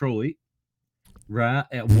Detroit, right,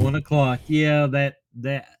 at 1:00. Yeah,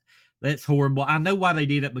 that's horrible. I know why they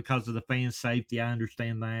did it, because of the fan safety. I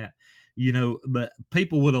understand that, but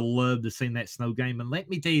people would have loved to see that snow game. And let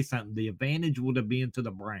me tell you something, the advantage would have been to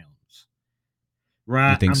the Browns.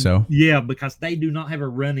 Right. You think so? Yeah, because they do not have a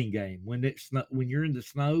running game. When you're in the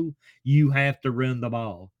snow, you have to run the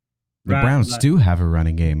ball. The Browns do have a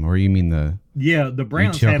running game, or you mean the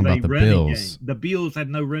Browns have a running Bills? game. The Bills have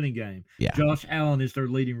no running game. Yeah. Josh Allen is their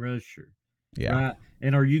leading rusher. Yeah. Right?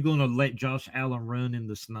 And are you going to let Josh Allen run in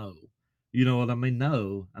the snow? You know what I mean?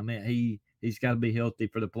 No. He's got to be healthy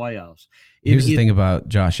for the playoffs. Here's the thing about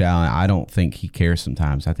Josh Allen. I don't think he cares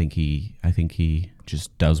sometimes. I think he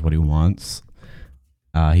just does what he wants.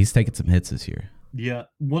 He's taking some hits this year. Yeah.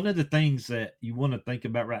 One of the things that you want to think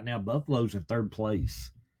about right now, Buffalo's in third place.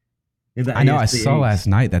 I know. I saw last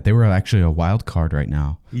night that they were actually a wild card right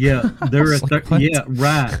now. Yeah. They're yeah,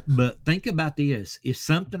 right. But think about this. If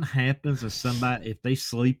something happens to somebody, if they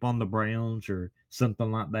sleep on the Browns or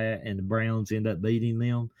something like that, and the Browns end up beating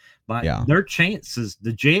them, their chances,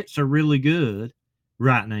 the Jets are really good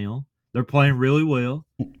right now. They're playing really well.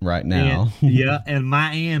 Right now. And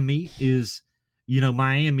Miami is,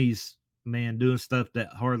 Miami's, man, doing stuff that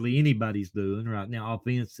hardly anybody's doing right now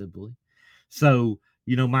offensively. So,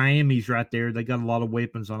 Miami's right there. They got a lot of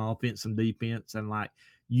weapons on offense and defense, and like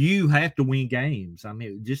you have to win games. I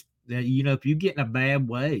mean, just if you get in a bad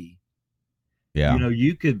way, Yeah.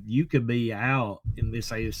 you could be out in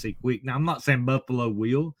this AFC quick. Now, I'm not saying Buffalo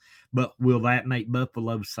will, but will that make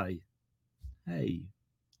Buffalo say, "Hey,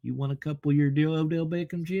 you want a couple year deal, Odell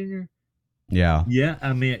Beckham Jr.?" Yeah. Yeah,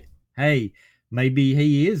 I mean, hey, maybe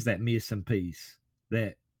he is that missing piece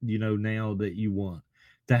that now that you want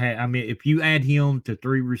to have. I mean, if you add him to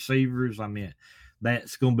 3 receivers, I mean,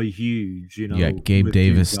 that's going to be huge. Yeah, Gabe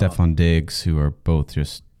Davis, Stephon Diggs, who are both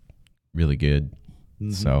just really good.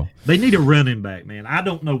 Mm-hmm. So they need a running back, man. I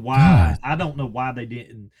don't know why. God. I don't know why they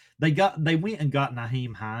didn't. They went and got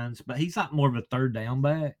Nyheim Hines, but he's not more of a third down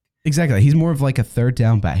back. Exactly. He's more of like a third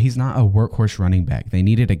down back. He's not a workhorse running back. They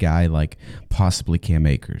needed a guy like possibly Cam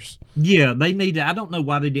Akers. Yeah, they needed. I don't know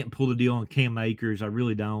why they didn't pull the deal on Cam Akers. I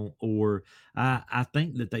really don't. Or I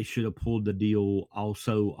think that they should have pulled the deal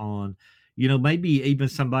also on, maybe even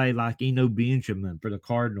somebody like Eno Benjamin for the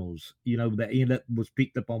Cardinals, that was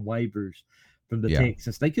picked up on waivers from the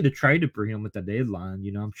Texans. They could have traded for him at the deadline.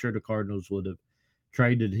 I'm sure the Cardinals would have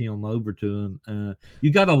traded him over to him.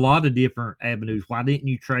 You got a lot of different avenues. Why didn't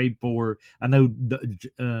you trade for? I know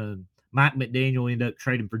Mike McDaniel ended up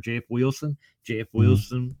trading for Jeff Wilson. Jeff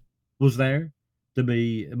Wilson was there to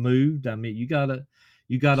be moved. I mean, you got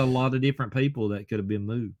a lot of different people that could have been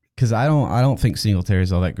moved. Because I don't think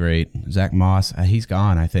Singletary's all that great. Zach Moss, he's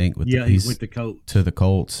gone. I think he's with the Colts. To the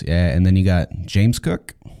Colts. Yeah, and then you got James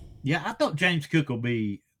Cook. Yeah, I thought James Cook will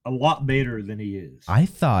be a lot better than he is. I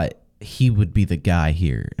thought he would be the guy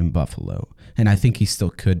here in Buffalo, and I think he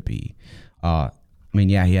still could be. I mean,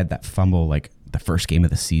 yeah, he had that fumble like the first game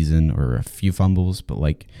of the season, or a few fumbles, but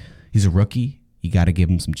like he's a rookie. You got to give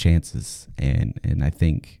him some chances, and I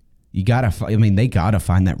think they got to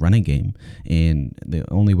find that running game, and the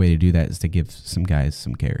only way to do that is to give some guys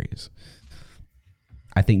some carries.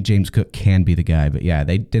 I think James Cook can be the guy, but yeah,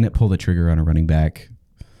 they didn't pull the trigger on a running back,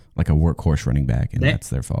 like a workhorse running back, and that's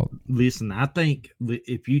their fault. Listen, I think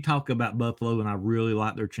if you talk about Buffalo, and I really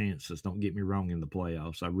like their chances, don't get me wrong, in the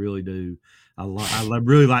playoffs, I really do. I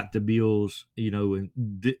really like the Bills,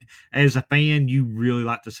 and as a fan, you really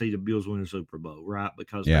like to see the Bills win a Super Bowl, right?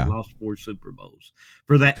 Because they lost 4 Super Bowls.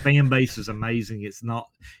 For that fan base is amazing. It's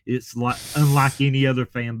like unlike any other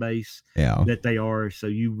fan base that they are. So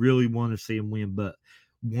you really want to see them win. But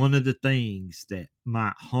one of the things that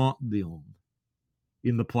might haunt them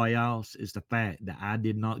in the playoffs is the fact that I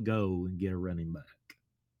did not go and get a running back.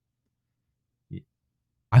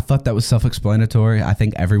 I thought that was self-explanatory. I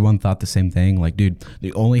think everyone thought the same thing. Like, dude,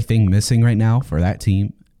 the only thing missing right now for that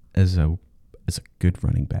team is a good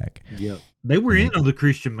running back. Yeah, they were in on the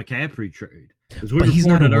Christian McCaffrey trade. But he's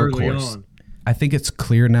not a workhorse. I think it's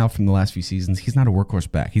clear now from the last few seasons he's not a workhorse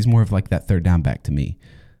back. He's more of like that third down back to me.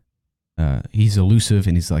 He's elusive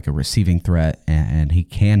and he's like a receiving threat, and he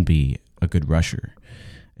can be a good rusher.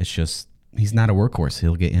 It's just he's not a workhorse.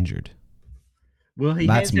 He'll get injured. Well, he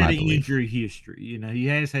has had an injury history. He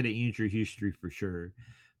has had an injury history for sure.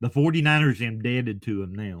 The 49ers are indebted to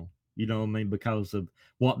him now, because of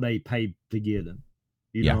what they paid to get him.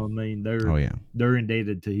 You know what I mean? They're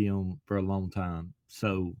indebted to him for a long time.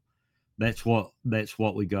 So that's what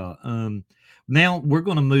we got. Now we're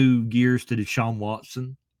going to move gears to Deshaun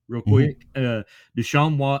Watson real quick.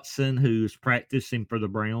 Deshaun Watson, who's practicing for the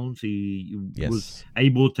Browns, he was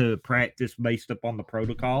able to practice based upon the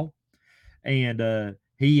protocol. And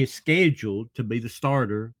he is scheduled to be the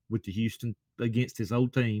starter with against his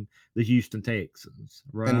old team, the Houston Texans.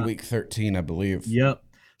 Right in week 13, I believe. Yep.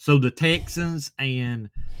 So the Texans and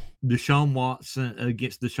Deshaun Watson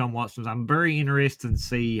against Deshaun Watson. I'm very interested to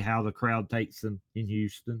see how the crowd takes them in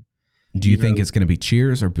Houston. Do you think it's going to be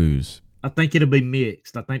cheers or boos? I think it'll be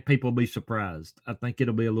mixed. I think people will be surprised. I think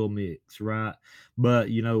it'll be a little mixed, right? But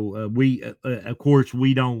we of course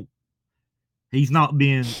we don't. He's not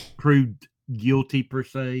being proved guilty per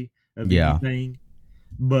se of anything,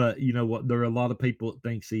 but you know what? There are a lot of people that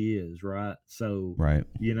thinks he is, right? So,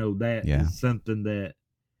 that is something that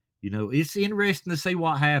it's interesting to see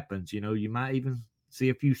what happens. You might even see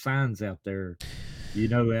a few signs out there,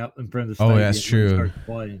 out in front of the stadium. Oh, that's true.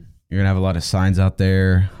 You're gonna have a lot of signs out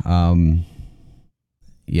there.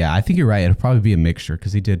 Yeah, I think you're right. It'll probably be a mixture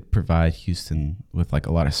because he did provide Houston with like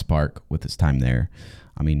a lot of spark with his time there.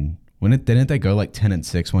 I mean, didn't they go like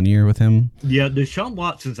 10-6 one year with him? Yeah, Deshaun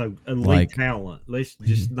Watson's a elite talent. Let's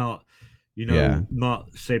just not,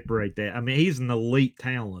 not separate that. I mean, he's an elite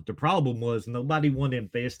talent. The problem was nobody wanted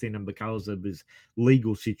to invest in him because of his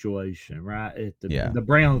legal situation, right? The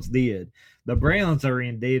Browns did. The Browns are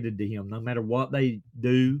indebted to him no matter what they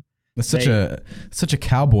do. It's such a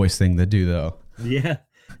Cowboys thing to do, though. Yeah,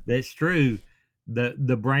 that's true.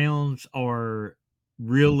 The Browns are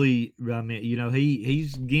really, I mean,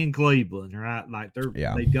 he's again Cleveland, right? Like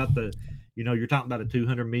Yeah. they've got you're talking about a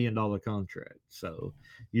 $200 million contract. So,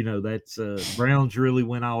 that's Browns really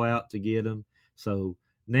went all out to get him. So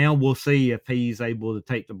now we'll see if he's able to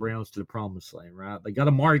take the Browns to the promised land, right? They got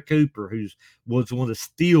Amari Cooper, who's was one of the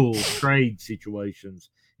steal trade situations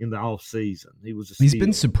in the off season. He was a steal. He's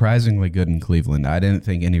been surprisingly good in Cleveland. I didn't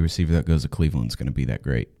think any receiver that goes to Cleveland's going to be that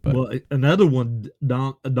great. But well, another one,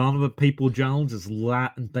 Donovan People-Jones is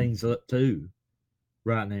lighting things up too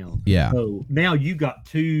right now. Yeah. So now you got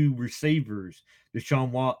two receivers, Deshaun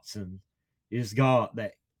Watson is got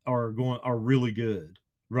that are really good,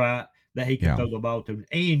 right? That he can throw the ball to.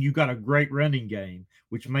 And you got a great running game,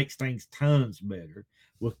 which makes things tons better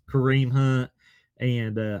with Kareem Hunt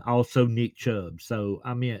and also Nick Chubb. So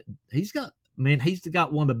I mean, he's got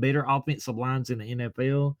one of the better offensive lines in the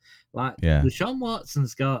NFL. Like Deshaun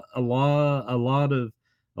Watson's got a lot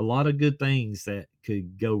of good things that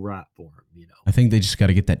could go right for him. I think they just got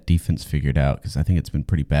to get that defense figured out because I think it's been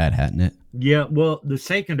pretty bad, hasn't it? Yeah, well, the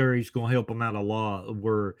secondary is going to help them out a lot.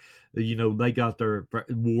 Where they got their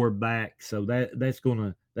war back, so that's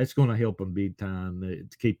going to help them big time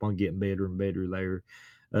to keep on getting better and better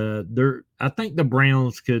there. I think the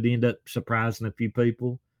Browns could end up surprising a few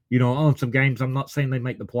people. On some games. I'm not saying they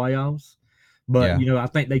make the playoffs, but I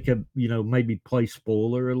think they could, maybe play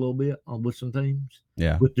spoiler a little bit with some teams.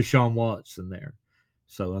 Yeah, with Deshaun Watson there.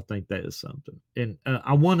 So I think that is something. And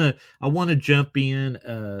I wanna jump in,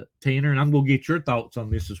 Tanner, and I'm gonna get your thoughts on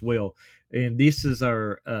this as well. And this is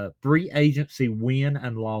our free agency win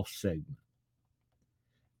and loss segment,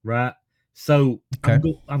 right? So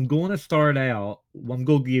I'm going to start out. I'm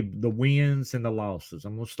going to give the wins and the losses.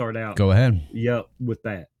 I'm going to start out. Go ahead. Yep, with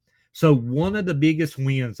that. So one of the biggest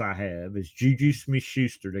wins I have is Juju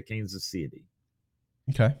Smith-Schuster to Kansas City.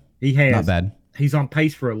 Okay. He has not bad. He's on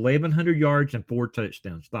pace for 1,100 yards and 4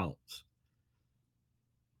 touchdowns.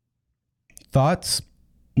 Thoughts?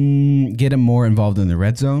 Get him more involved in the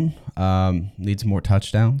red zone. Needs more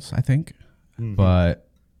touchdowns, I think. Mm-hmm. But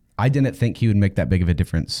I didn't think he would make that big of a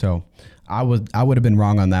difference. So I would have been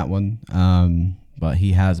wrong on that one. But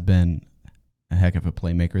he has been a heck of a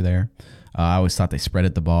playmaker there. I always thought they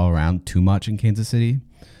spreaded the ball around too much in Kansas City.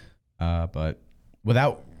 But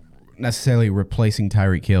without necessarily replacing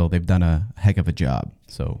Tyreek Hill, they've done a heck of a job.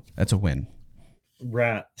 So that's a win.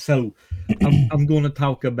 Right. So I'm going to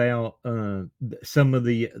talk about some of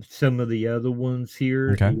the other ones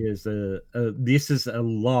here. Okay. This is a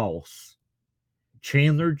loss.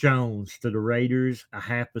 Chandler Jones to the Raiders, a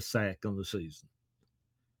half a sack on the season.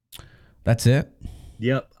 That's it?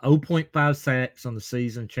 Yep, 0.5 sacks on the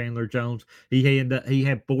season. Chandler Jones. He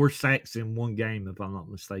had 4 sacks in one game, if I'm not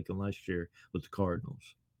mistaken, last year with the Cardinals.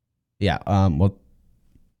 Yeah. Well,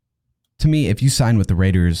 to me, if you sign with the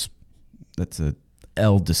Raiders, that's a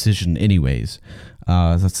L decision, anyways.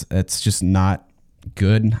 That's just not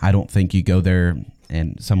good. I don't think you go there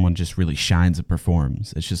and someone just really shines and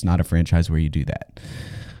performs. It's just not a franchise where you do that.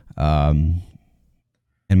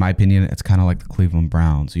 In my opinion, it's kind of like the Cleveland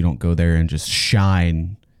Browns. You don't go there and just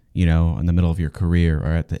shine, in the middle of your career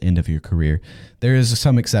or at the end of your career. There is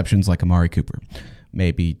some exceptions like Amari Cooper,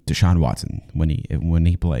 maybe Deshaun Watson when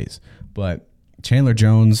he plays. But Chandler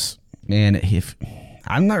Jones, man,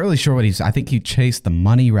 I'm not really sure I think he chased the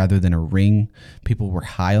money rather than a ring. People were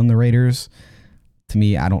high on the Raiders. To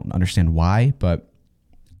me, I don't understand why, but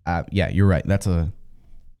yeah, you're right. That's a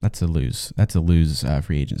lose. That's a lose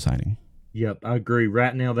free agent signing. Yep, I agree.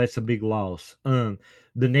 Right now, that's a big loss. The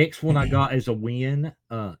next one I got as a win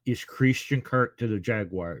is Christian Kirk to the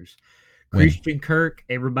Jaguars. Christian Kirk,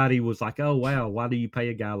 everybody was like, oh, wow, why do you pay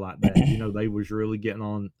a guy like that? They was really getting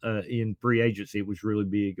on in free agency. It was really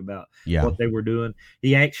big about what they were doing.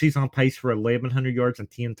 He actually is on pace for 1,100 yards and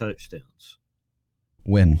 10 touchdowns.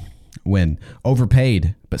 Win.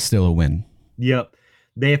 Overpaid, but still a win. Yep.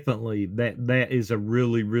 Definitely, that is a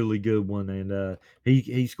really, really good one, and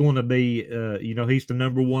he's going to be, he's the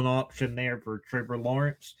number one option there for Trevor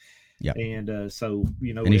Lawrence. Yeah, and so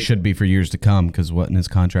and he should be for years to come because what in his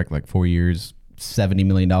contract, like 4 years, $70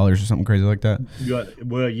 million or something crazy like that.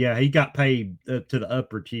 Well, yeah, he got paid to the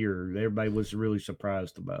upper tier. Everybody was really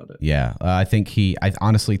surprised about it. Yeah, I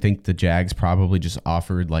honestly think the Jags probably just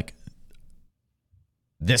offered like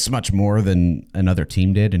this much more than another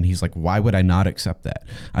team did, and he's like, why would I not accept that?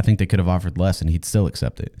 I think they could have offered less and he'd still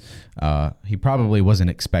accept it. He probably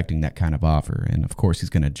wasn't expecting that kind of offer, and of course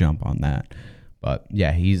he's going to jump on that. But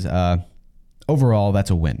yeah, he's overall,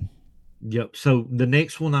 that's a win. Yep. So the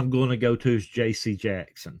next one I'm going to go to is J.C.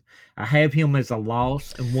 Jackson. I have him as a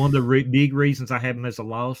loss, and one of the big reasons I have him as a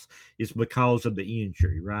loss is because of the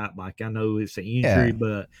injury, right? Like I know it's an injury, Yeah,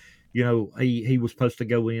 but he was supposed to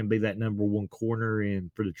go in and be that number one corner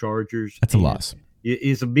and for the Chargers, that's a and loss. it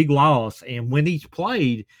is a big loss. And when he's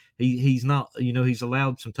played, he's not, he's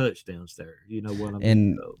allowed some touchdowns there. You know what I mean?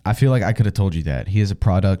 And So, I feel like I could have told you that. He is a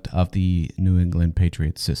product of the New England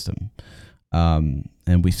Patriots system.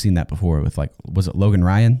 And we've seen that before with, like, was it Logan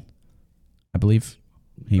Ryan? I believe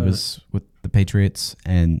he was with the Patriots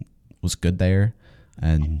and was good there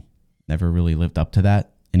and never really lived up to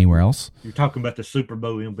that anywhere else. you're talking about the Super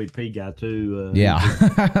Bowl MVP guy too.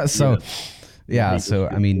 Yeah. So, he was So,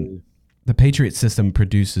 I good mean, too. the Patriot system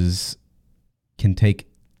can take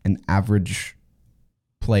an average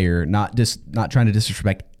player, not trying to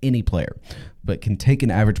disrespect any player, but can take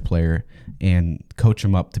an average player and coach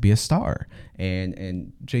him up to be a star.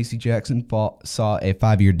 And J.C. Jackson saw a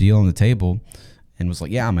 5-year deal on the table and was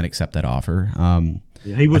like, "Yeah, I'm gonna accept that offer."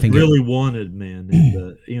 Yeah, he was really wanted, man,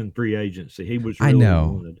 in free agency. He was really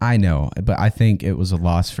wanted. I know, but I think it was a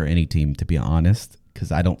loss for any team, to be honest,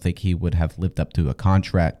 because I don't think he would have lived up to a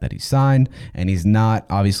contract that he signed, and he's not,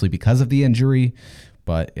 obviously, because of the injury.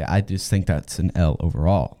 But yeah, I just think that's an L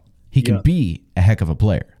overall. He can be a heck of a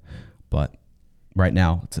player, but right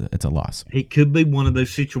now it's a loss. It could be one of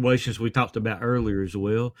those situations we talked about earlier as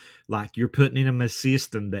well. Like you're putting in him a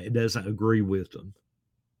system that doesn't agree with them.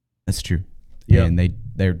 That's true. Yeah. And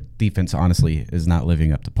their defense, honestly, is not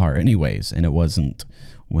living up to par anyways, and it wasn't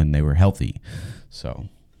when they were healthy. So,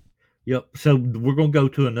 yep. So we're going to go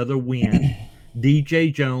to another win.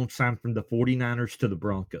 DJ Jones signed from the 49ers to the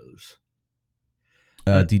Broncos.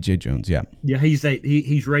 DJ Jones, yeah. Yeah,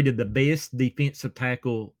 he's rated the best defensive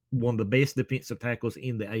tackle, one of the best defensive tackles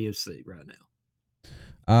in the AFC right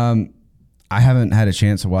now. I haven't had a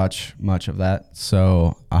chance to watch much of that,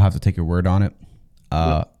 so I'll have to take your word on it.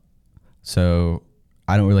 So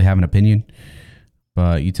I don't really have an opinion,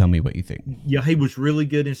 but you tell me what you think. Yeah, he was really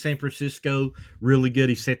good in San Francisco. Really good.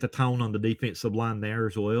 He set the tone on the defensive line there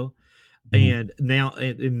as well. And now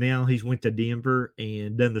he's went to Denver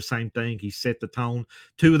and done the same thing. He set the tone.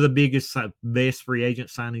 Two of the best free agent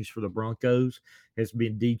signings for the Broncos has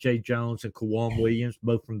been DJ Jones and Kawhi Williams,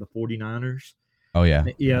 both from the 49ers. Oh, yeah.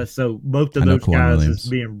 Yeah, so both of those guys is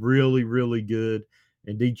being really, really good.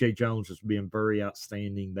 And DJ Jones has been very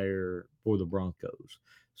outstanding there for the Broncos.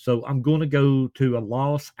 So I'm going to go to a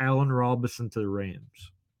loss, Allen Robinson to the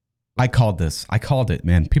Rams. I called this. I called it,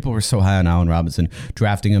 man. People were so high on Allen Robinson,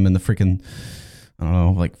 drafting him in the freaking, I don't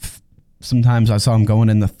know, like sometimes I saw him going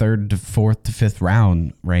in the 3rd to 4th to 5th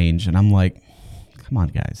round range. And I'm like, come on,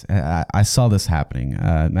 guys. I saw this happening.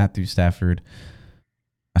 Matthew Stafford,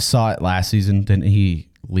 I saw it last season. Didn't he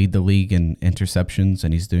lead the league in interceptions?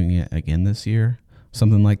 And he's doing it again this year.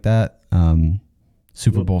 Something like that.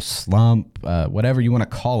 Super Bowl slump, whatever you want to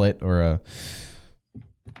call it.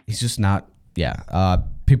 He's just not,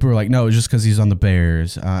 people were like, no, it's just because he's on the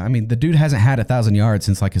Bears. I mean, the dude hasn't had 1,000 yards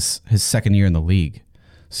since like his second year in the league.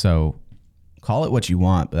 So call it what you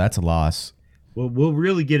want, but that's a loss. Well, we'll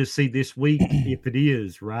really get to see this week if it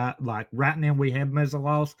is, right? Like right now we have him as a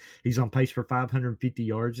loss. He's on pace for 550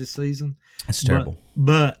 yards this season. That's terrible.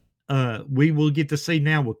 But we will get to see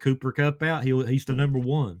now with Cooper Kupp out. He's the number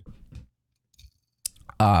one.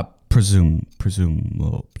 Presumably,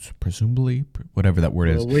 whatever that word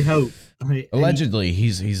is. We hope. Allegedly,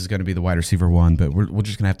 he's going to be the wide receiver one, but we're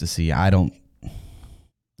just going to have to see. I don't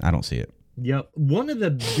see it. Yep. One of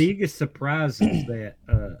the biggest surprises that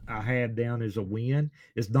I had down as a win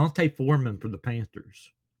is Dante Foreman for the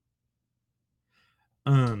Panthers.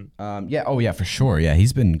 For sure. Yeah,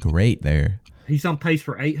 he's been great there. He's on pace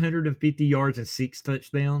for 850 yards and 6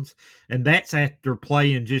 touchdowns, and that's after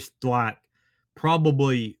playing just like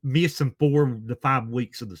probably missing 4 to 5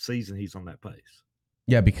 weeks of the season. He's on that pace.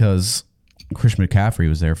 Yeah, because Christian McCaffrey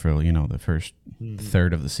was there for the first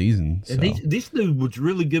third of the season. So. And this dude was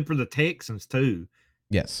really good for the Texans too.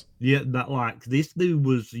 Yes. Yeah, like this dude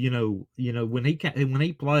was, when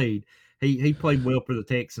he played, he played well for the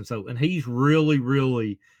Texans. So, and he's really,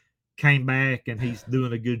 really came back and he's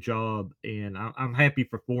doing a good job. And I'm happy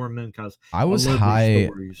for Foreman because I was high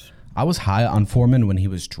on Foreman when he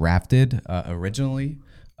was drafted originally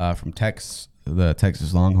from the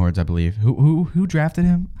Texas Longhorns, I believe. Who drafted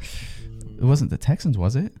him? It wasn't the Texans,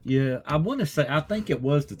 was it? Yeah, I think it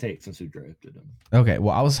was the Texans who drafted him. Okay,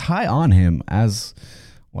 well, I was high on him as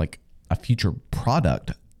like a future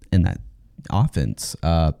product in that offense,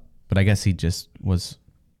 but I guess he just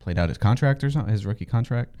played out his contract or something, his rookie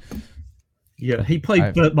contract. Yeah, he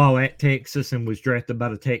played football at Texas and was drafted by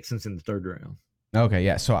the Texans in the 3rd round. Okay,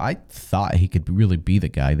 yeah. So I thought he could really be the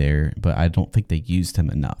guy there, but I don't think they used him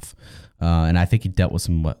enough. And I think he dealt with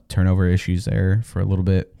some turnover issues there for a little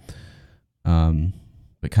bit,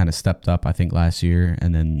 but kind of stepped up, I think, last year.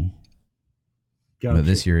 And then but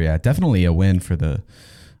this year, yeah, definitely a win for the.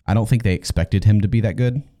 I don't think they expected him to be that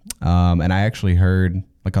good. And I actually heard,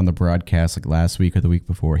 like on the broadcast, like last week or the week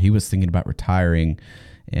before, he was thinking about retiring.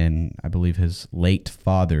 And I believe his late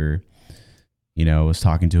father, was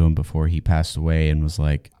talking to him before he passed away and was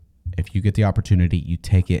like, if you get the opportunity, you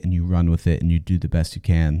take it and you run with it and you do the best you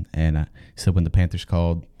can. And he said when the Panthers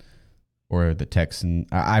called, or the Texans,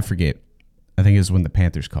 I forget. I think it was when the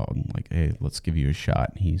Panthers called, like, hey, let's give you a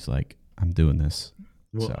shot. He's like, I'm doing this.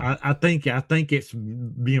 Well, So, I think it's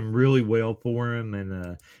being really well for him,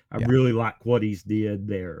 and I really like what he's did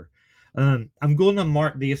there. I'm going to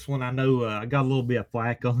mark this one. I know I got a little bit of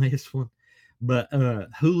flack on this one, but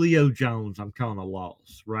Julio Jones, I'm kind of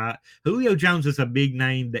lost, right? Julio Jones is a big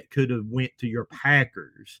name that could have went to your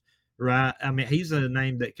Packers, right? I mean, he's a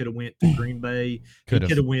name that could have went to Green Bay. He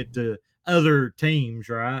could have went to other teams,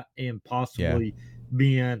 right? And possibly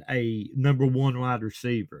being a number one wide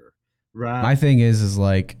receiver. Right. My thing is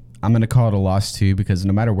like, I'm going to call it a loss too, because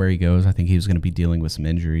no matter where he goes, I think he was going to be dealing with some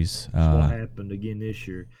injuries. That's what happened again this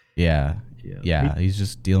year. Yeah. He's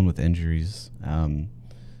just dealing with injuries. And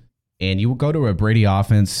you will go to a Brady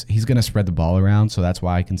offense, he's going to spread the ball around. So that's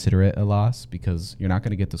why I consider it a loss, because you're not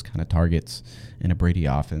going to get those kind of targets in a Brady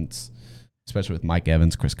offense, especially with Mike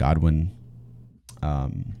Evans, Chris Godwin.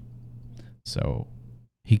 So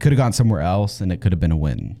he could have gone somewhere else and it could have been a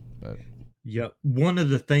win. But yeah, one of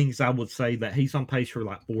the things I would say that he's on pace for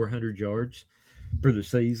like 400 yards for the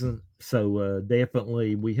season. So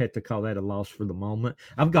definitely we had to call that a loss for the moment.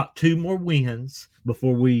 I've got two more wins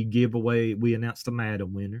before we announce the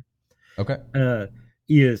Madden winner. Okay.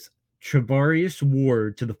 Is Charvarius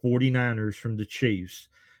Ward to the 49ers from the Chiefs.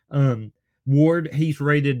 Ward, he's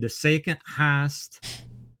rated the second highest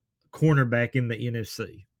cornerback in the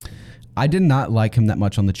NFC. I did not like him that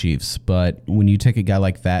much on the Chiefs, but when you take a guy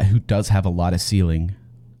like that who does have a lot of ceiling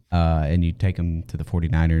and you take him to the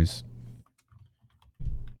 49ers,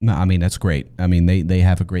 no, I mean, that's great. I mean, they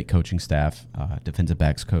have a great coaching staff, defensive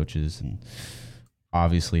backs coaches, and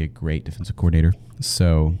obviously a great defensive coordinator.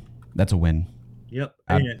 So that's a win. Yep.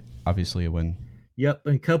 Obviously a win. Yep.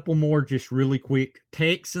 And a couple more just really quick.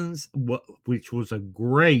 Texans, which was a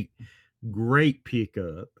great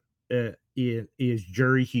pickup, is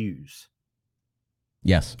Jerry Hughes.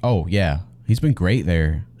 Yes. Oh, yeah. He's been great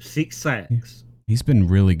there. 6 sacks. He's been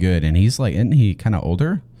really good. And he's like, isn't he kind of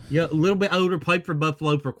older? Yeah, a little bit older. Played for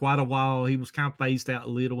Buffalo for quite a while. He was kind of phased out a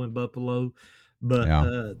little in Buffalo. But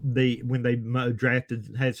when they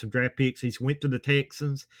had some draft picks, he went to the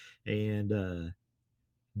Texans and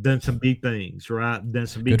done some big things, right? Done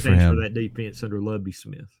some big things for that defense under Lovie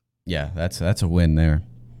Smith. Yeah, that's a win there.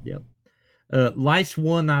 Yep. Last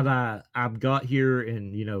one that I've got here,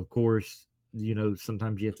 and of course,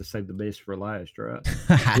 sometimes you have to save the best for last, right?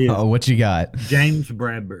 Oh, what you got? James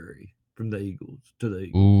Bradbury from the Eagles to the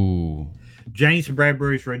Eagles. Ooh. James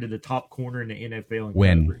Bradbury is rated the top corner in the NFL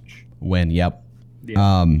in coverage. Win, yep.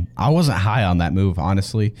 Yeah. I wasn't high on that move,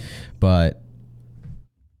 honestly, but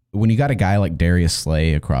when you got a guy like Darius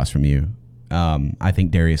Slay across from you, I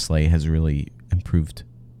think Darius Slay has really improved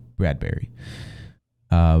Bradbury.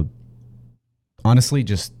 Honestly,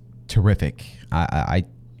 just terrific.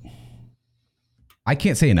 I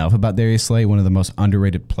can't say enough about Darius Slay, one of the most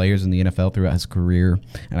underrated players in the NFL throughout his career,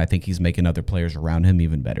 and I think he's making other players around him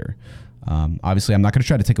even better. Obviously, I'm not going to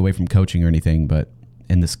try to take away from coaching or anything, but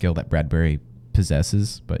in the skill that Bradbury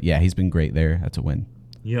possesses. But yeah, he's been great there. That's a win.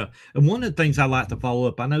 Yeah, and one of the things I like to follow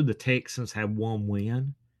up, I know the Texans have one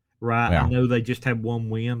win, right? Yeah. I know they just have one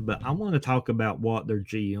win, but I want to talk about what their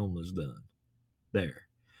GM has done there,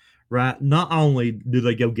 right? Not only do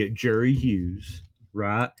they go get Jerry Hughes,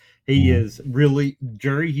 right?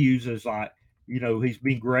 Jerry Hughes is like, he's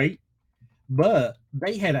been great, but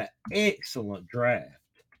they had an excellent draft.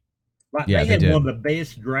 Like they had one of the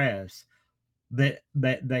best drafts that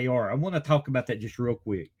they are. I want to talk about that just real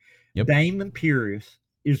quick. Yep. Damon Pierce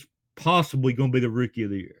is possibly going to be the rookie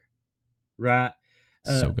of the year, right?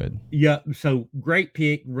 So good. Yeah. So great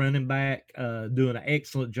pick, running back, doing an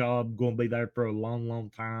excellent job, going to be there for a long,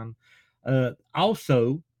 long time.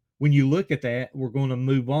 Also, when you look at that, we're going to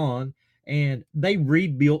move on, and they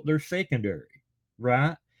rebuilt their secondary,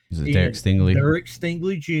 right? Is it Derek Stingley? Derek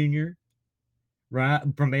Stingley Jr., right,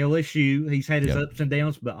 from LSU. He's had his ups and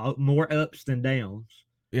downs, but more ups than downs.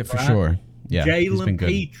 Yeah, for sure. Yeah, Jalen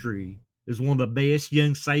Petrie is one of the best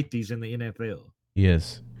young safeties in the NFL. He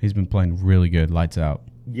is. He's been playing really good, lights out.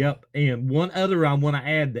 Yep. And one other I want to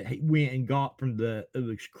add that he went and got from it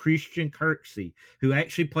was Christian Kirksey, who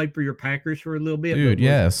actually played for your Packers for a little bit, but Dude,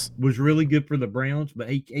 yes. was really good for the Browns, but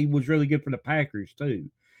he was really good for the Packers too.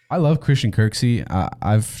 I love Christian Kirksey.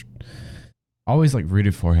 I've always like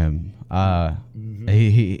rooted for him.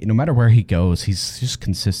 He no matter where he goes, he's just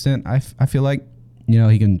consistent. I feel like, you know,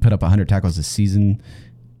 he can put up 100 tackles this season.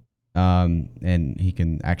 And he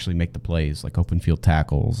can actually make the plays like open field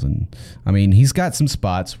tackles. And I mean, he's got some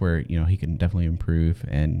spots where, you know, he can definitely improve,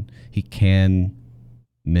 and he can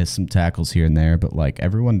miss some tackles here and there, but like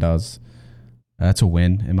everyone does. That's a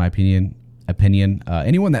win in my opinion.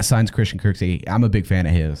 Anyone that signs Christian Kirksey, I'm a big fan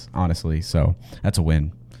of his, honestly. So that's a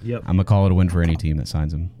win. Yep. I'm gonna call it a win for any team that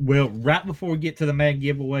signs him. Well, right before we get to the mag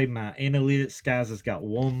giveaway, my analytics guys has got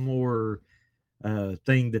one more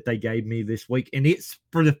thing that they gave me this week, and it's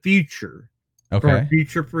for the future. Okay. For a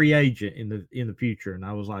future free agent in the future. And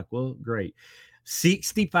I was like, well, great.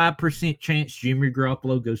 65% chance Jimmy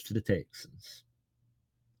Garoppolo goes to the Texans.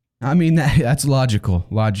 I mean, that's logical.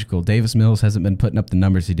 Davis Mills hasn't been putting up the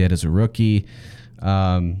numbers he did as a rookie.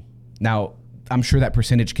 Now, I'm sure that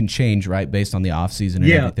percentage can change, right, based on the offseason and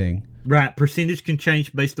everything. Right. Percentage can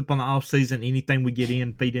change based upon the offseason. Anything we get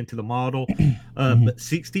in, feed into the model. But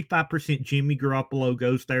 65% Jimmy Garoppolo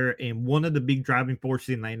goes there. And one of the big driving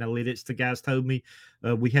forces in the analytics, the guys told me,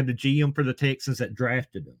 we had the GM for the Texans that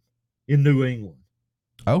drafted him in New England.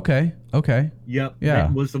 Okay. Yep. Yeah.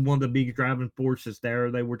 That was one of the big driving forces there.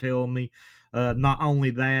 They were telling me. Not only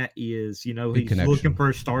that is, you know, he's looking for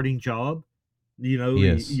a starting job. You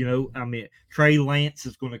know, I mean, Trey Lance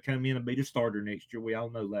is going to come in and be the starter next year. We all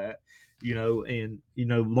know that, you know, and, you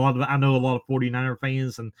know, I know a lot of 49er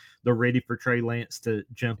fans, and they're ready for Trey Lance to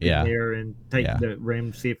jump in there and take the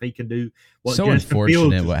Rams, see if he can do what so Justin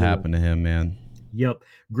unfortunate what happened to him, man. Yep.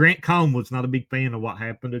 Grant Cohn was not a big fan of what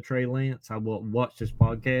happened to Trey Lance. I watched this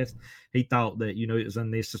podcast. He thought that, you know, it was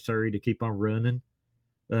unnecessary to keep on running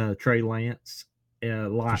Trey Lance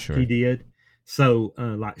like he did. So,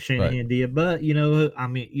 like Shanahan did, but, you know, I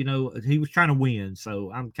mean, you know, he was trying to win, so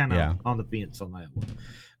I'm kind of on the fence on that one.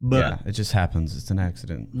 But it just happens. It's an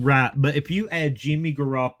accident. Right. But if you add Jimmy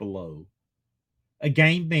Garoppolo, a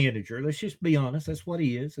game manager, let's just be honest, that's what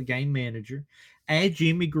he is, a game manager. Add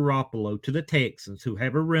Jimmy Garoppolo to the Texans, who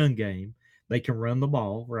have a run game. They can run the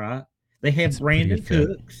ball, right? They have Brandon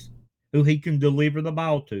Cooks, who he can deliver the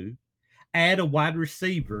ball to. Add a wide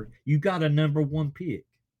receiver, you got a number one pick.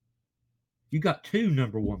 You got 2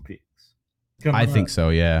 number 1 picks. I think so,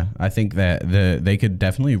 yeah. I think that they could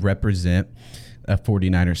definitely represent a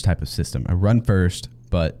 49ers type of system. A run first,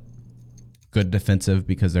 but good defensive,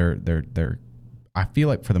 because they're I feel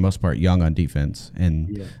like for the most part young on defense,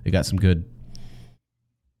 and they got some good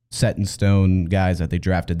set in stone guys that they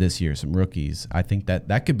drafted this year, some rookies. I think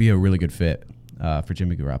that could be a really good fit for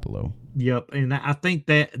Jimmy Garoppolo. Yep, and I think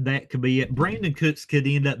that could be it. Brandon Cooks could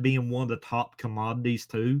end up being one of the top commodities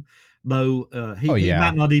too. Though he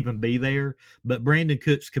might not even be there, but Brandon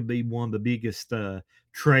Cooks could be one of the biggest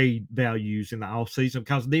trade values in the offseason,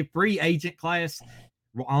 because the free agent class,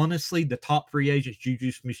 well, honestly, the top free agents,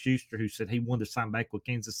 Juju Smith-Schuster, who said he wanted to sign back with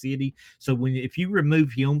Kansas City. So if you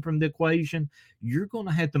remove him from the equation, you're going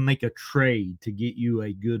to have to make a trade to get you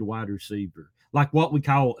a good wide receiver, like what we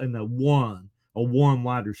call a one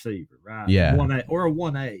wide receiver, right? Yeah, 1A or a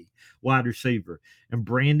 1A wide receiver, and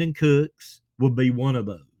Brandon Cooks will be one of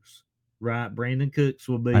those. Right, Brandon Cooks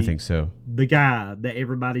will be. I think so. The guy that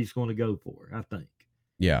everybody's going to go for. I think.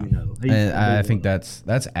 Yeah, you know, and I think that's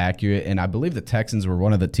accurate. And I believe the Texans were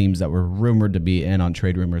one of the teams that were rumored to be in on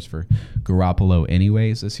trade rumors for Garoppolo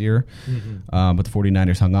anyways this year. But the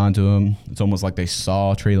 49ers hung on to him. It's almost like they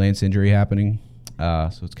saw Trey Lance injury happening.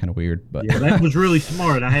 So it's kind of weird. But that was really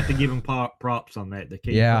smart. I have to give them props on that.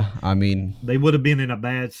 I mean, they would have been in a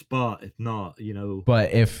bad spot if not. You know,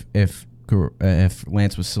 but if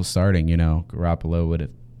Lance was still starting, you know, Garoppolo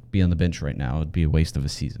would be on the bench right now. It'd be a waste of a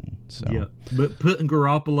season. So but putting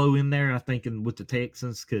Garoppolo in there, I think, with the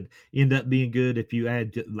Texans could end up being good if you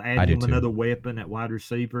add him another weapon at wide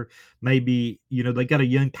receiver. Maybe, you know, they got a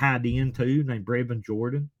young tight end too named Brevin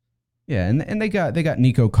Jordan. Yeah, and they got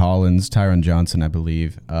Nico Collins, Tyron Johnson, I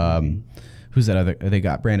believe. Who's that other? They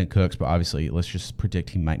got Brandon Cooks, but obviously, let's just predict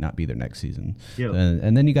he might not be there next season. Yeah,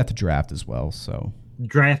 and then you got the draft as well. So.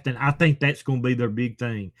 Drafting, I think that's going to be their big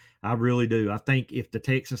thing. I really do. I think if the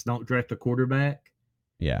Texans don't draft a quarterback,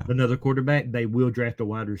 another quarterback, they will draft a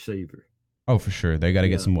wide receiver. Oh, for sure. They got to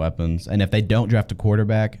get some weapons. And if they don't draft a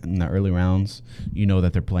quarterback in the early rounds, you know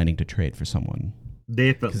that they're planning to trade for someone.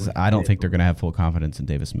 Definitely. Because I don't think they're going to have full confidence in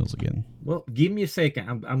Davis Mills again. Well, give me a second.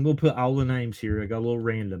 I'm going to put all the names here. I got a little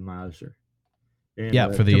randomizer. And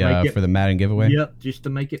Yeah, for the Madden giveaway. Yep, just to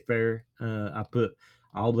make it fair, I put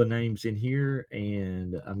all the names in here,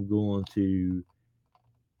 and I'm going to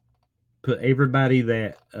put everybody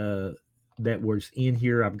that was in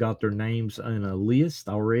here. I've got their names on a list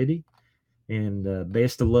already, and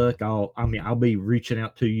best of luck. I'll be reaching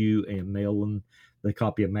out to you and mailing the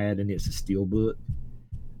copy of Madden. It's a steel book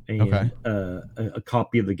and a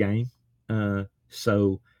copy of the game.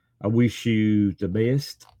 So I wish you the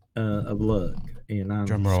best of luck, and I'm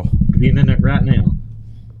Drum roll. beginning it right now.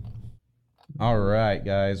 All right,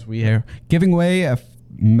 guys, we are giving away a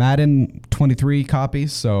Madden 23 copy,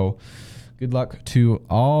 so good luck to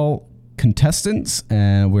all contestants,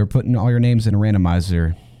 and we're putting all your names in a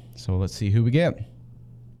randomizer. So let's see who we get.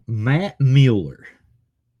 Matt Miller.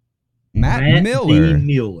 Matt Miller. D.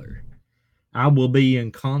 Miller. I will be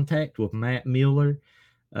in contact with Matt Miller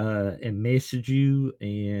and message you,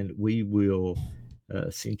 and we will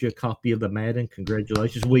send you a copy of the Madden.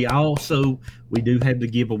 Congratulations. We do have the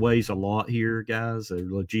giveaways a lot here, guys. They're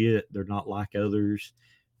legit. They're not like others,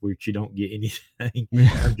 which you don't get anything.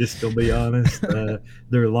 I'm just going to be honest.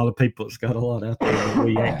 There are a lot of people that's got a lot out there that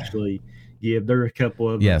we actually give. There are a couple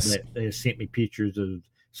of them that have sent me pictures of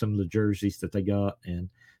some of the jerseys that they got, and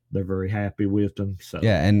they're very happy with them. So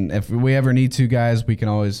yeah, and if we ever need to, guys, we can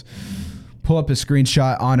always pull up a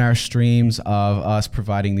screenshot on our streams of us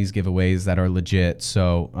providing these giveaways that are legit.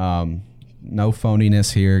 So no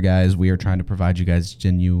phoniness here, guys. We are trying to provide you guys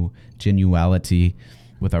genuality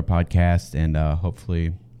with our podcast, and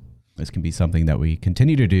hopefully this can be something that we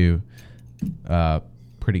continue to do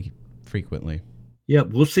pretty frequently. Yeah,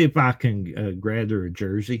 we'll see if I can gather a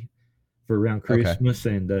jersey for around Christmas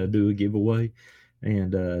and do a giveaway.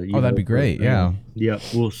 And that'd be great. Yeah.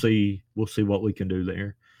 We'll see what we can do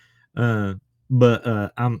there.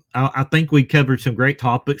 But I think we covered some great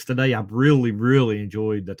topics today. I've really, really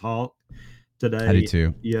enjoyed the talk today. I do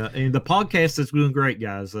too. Yeah, and the podcast is doing great,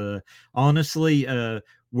 guys. Honestly,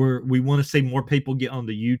 we want to see more people get on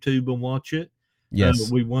the YouTube and watch it.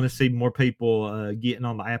 Yes, we want to see more people getting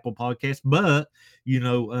on the Apple Podcast. But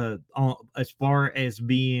as far as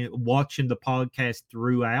watching the podcast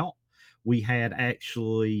throughout, we had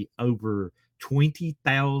actually over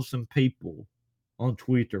 20,000 people on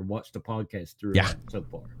Twitter watch the podcast throughout so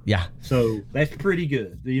far. Yeah. So that's pretty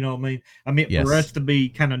good. You know what I mean? I mean, for us to be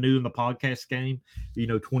kind of new in the podcast game,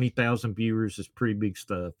 20,000 viewers is pretty big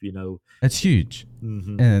stuff, That's huge.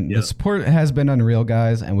 Mm-hmm. And the support has been unreal,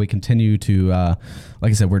 guys. And we continue to, like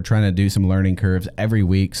I said, we're trying to do some learning curves every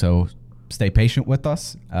week. So stay patient with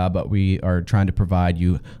us. But we are trying to provide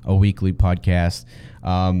you a weekly podcast.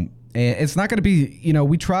 And it's not going to be,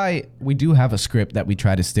 we do have a script that we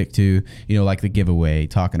try to stick to, like the giveaway,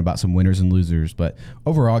 talking about some winners and losers. But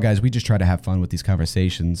overall, guys, we just try to have fun with these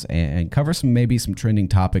conversations and cover maybe some trending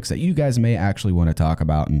topics that you guys may actually want to talk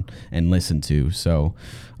about and listen to. So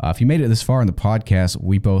if you made it this far in the podcast,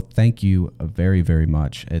 we both thank you very, very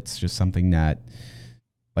much. It's just something that,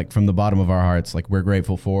 like, from the bottom of our hearts, like, we're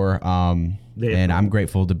grateful for. And I'm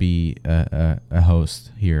grateful to be a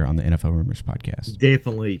host here on the NFL Rumors podcast.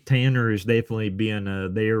 Definitely. Tanner has definitely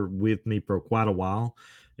been there with me for quite a while.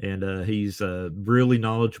 And he's really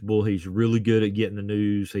knowledgeable. He's really good at getting the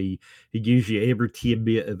news. He gives you every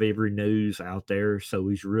tidbit of every news out there. So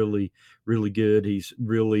he's really, really good. He's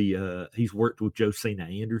worked with Josina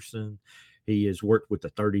Anderson. He has worked with the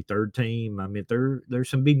 33rd team. I mean, there's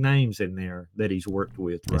some big names in there that he's worked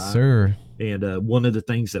with. Right? Yes, sir. And one of the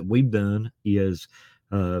things that we've done is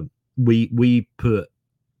we put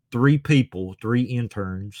three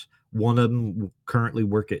interns. One of them currently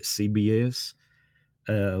work at CBS.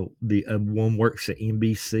 The one works at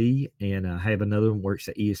NBC, and I have another one works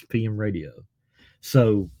at ESPN Radio.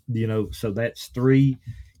 So so that's three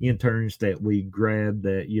interns that we grabbed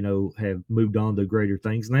that have moved on to greater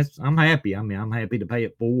things, and I'm happy. I mean, I'm happy to pay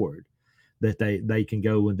it forward that they can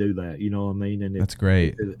go and do that. You know what I mean? And that's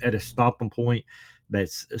great. At a stopping point,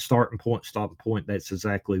 that's a stopping point. That's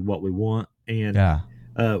exactly what we want. And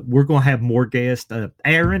we're gonna have more guests.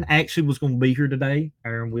 Aaron actually was going to be here today.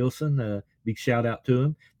 Aaron Wilson. Big shout out to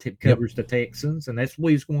him. Covers the Texans, and that's why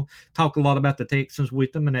he's going to talk a lot about the Texans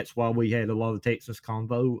with them, and that's why we had a lot of Texans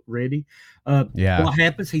convo ready. What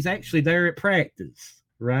happens? He's actually there at practice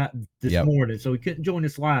this morning, so he couldn't join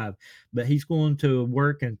us live, but he's going to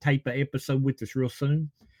work and tape an episode with us real soon.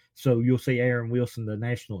 So you'll see Aaron Wilson, the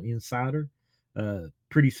National Insider,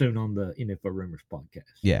 pretty soon on the NFL Rumors podcast.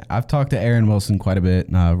 Yeah, I've talked to Aaron Wilson quite a bit.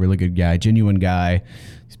 Really good guy, genuine guy.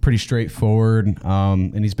 He's pretty straightforward,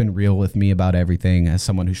 and he's been real with me about everything. As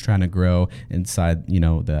someone who's trying to grow inside,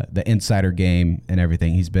 the insider game and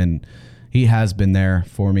everything, he's been he has been there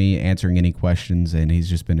for me, answering any questions, and he's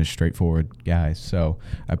just been a straightforward guy. So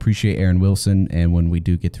I appreciate Aaron Wilson, and when we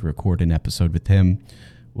do get to record an episode with him,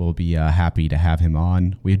 we'll be happy to have him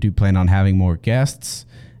on. We do plan on having more guests,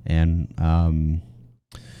 and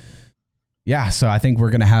so I think we're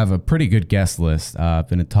going to have a pretty good guest list.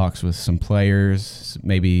 Been in talks with some players,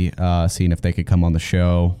 maybe seeing if they could come on the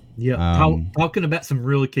show. Yeah, talking about some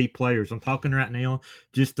really key players. I'm talking right now.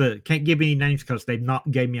 Just can't give any names because they've not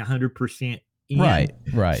gave me 100% in.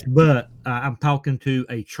 Right. But I'm talking to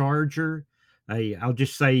a Charger. I'll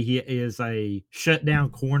just say he is a shutdown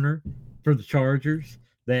corner for the Chargers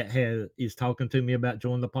that is talking to me about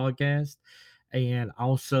joining the podcast, and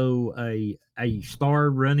also a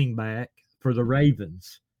star running back for the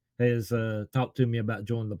Ravens has talked to me about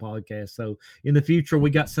joining the podcast. So in the future,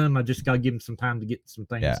 we got some. I just got to give him some time to get some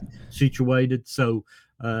things situated. So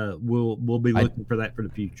we'll be looking for that for the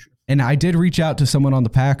future. And I did reach out to someone on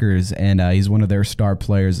the Packers, and he's one of their star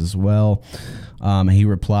players as well. He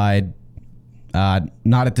replied,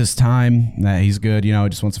 not at this time. That he's good.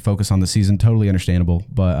 Just wants to focus on the season. Totally understandable.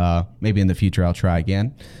 But maybe in the future I'll try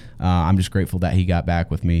again. I'm just grateful that he got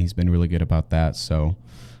back with me. He's been really good about that. So.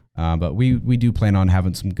 But we do plan on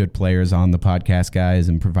having some good players on the podcast, guys,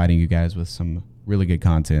 and providing you guys with some really good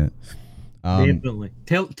content. Definitely.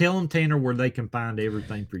 Tell them, Tanner, where they can find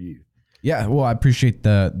everything for you. Yeah, well, I appreciate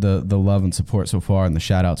the love and support so far and the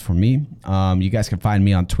shout-outs from me. You guys can find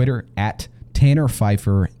me on Twitter at Tanner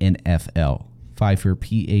Pfeiffer NFL. Pfeiffer,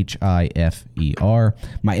 P-H-I-F-E-R.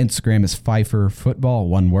 My Instagram is Pfeiffer Football,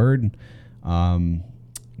 one word.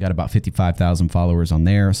 Got about 55,000 followers on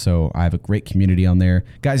there, so I have a great community on there.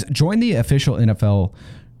 Guys, join the official NFL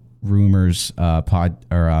Rumors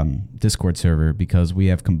Discord server because we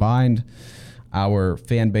have combined our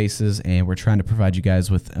fan bases, and we're trying to provide you guys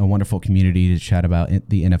with a wonderful community to chat about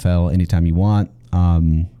the NFL anytime you want.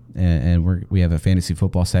 And we have a fantasy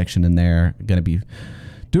football section in there. Going to be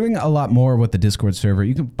doing a lot more with the Discord server.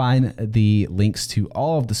 You can find the links to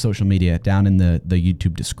all of the social media down in the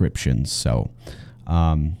YouTube description. So.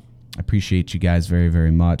 I appreciate you guys very,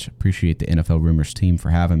 very much. Appreciate the NFL Rumors team for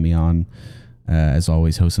having me on, as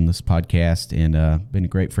always, hosting this podcast, and been a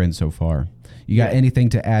great friend so far. You got anything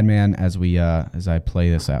to add, man, as I play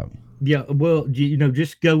this out? Yeah, well,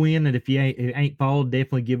 just go in, and if you ain't followed,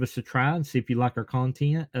 definitely give us a try and see if you like our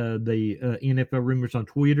content. The NFL Rumors on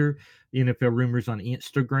Twitter, NFL Rumors on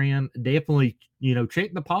Instagram. Definitely,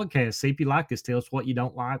 check the podcast, see if you like us. Tell us what you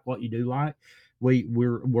don't like, what you do like.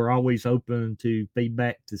 We're always open to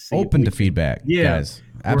feedback to see feedback. Yeah, guys.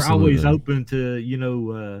 Absolutely. We're always open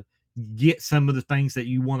to get some of the things that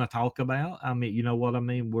you want to talk about. I mean, you know what I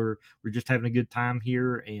mean. We're just having a good time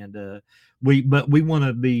here, and we want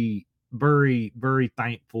to be very, very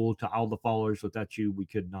thankful to all the followers. Without you, we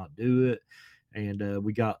could not do it, and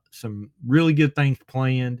we got some really good things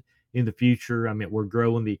planned in the future. I mean, we're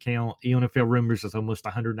growing the account. NFL Rumors is almost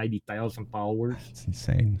 180,000 followers. It's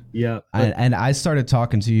insane. Yeah. And I started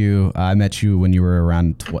talking to you. I met you when you were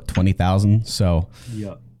around 20,000. So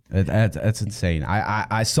yeah, that's insane.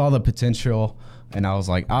 I saw the potential, and I was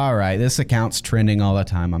like, all right, this account's trending all the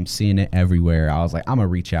time. I'm seeing it everywhere. I was like, I'm gonna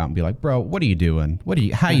reach out and be like, bro, what are you doing?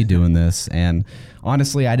 How you doing this? And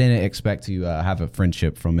honestly, I didn't expect to have a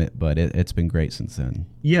friendship from it, but it's been great since then.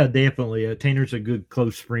 Yeah, definitely. Tanner's a good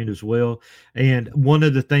close friend as well. And one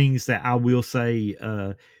of the things that I will say,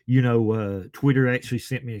 Twitter actually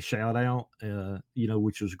sent me a shout out,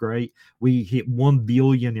 which was great. We hit 1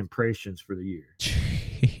 billion impressions for the year.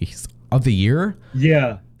 Jeez. Of the year?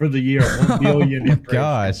 Yeah, for the year. 1 billion impressions.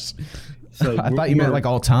 Gosh. So I thought you meant like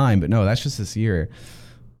all time, but no, that's just this year.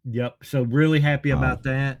 Yep. So really happy about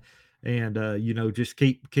that. And just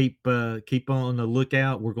keep on the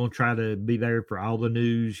lookout. We're going to try to be there for all the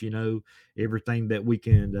news, everything that we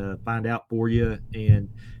can find out for you. And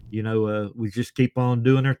we just keep on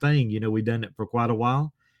doing our thing. We've done it for quite a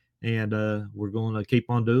while, and we're going to keep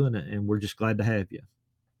on doing it. And we're just glad to have you.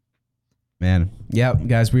 Man, yeah,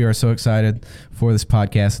 guys, we are so excited for this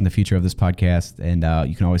podcast and the future of this podcast. And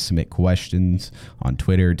you can always submit questions on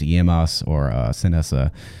Twitter, DM us, or send us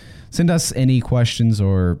any questions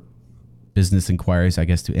or business inquiries, I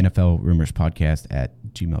guess, to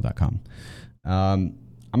NFLRumorsPodcast@gmail.com. I'm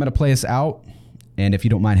going to play us out. And if you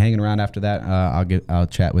don't mind hanging around after that, I'll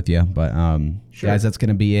chat with you. But sure. Guys, that's going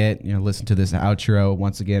to be it. Listen to this outro.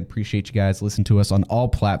 Once again, appreciate you guys. Listen to us on all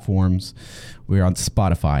platforms. We're on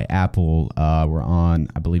Spotify, Apple. We're on,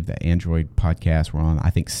 I believe, the Android podcast. We're on, I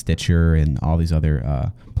think, Stitcher and all these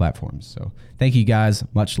other platforms. So thank you guys.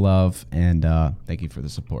 Much love. And thank you for the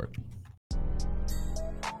support.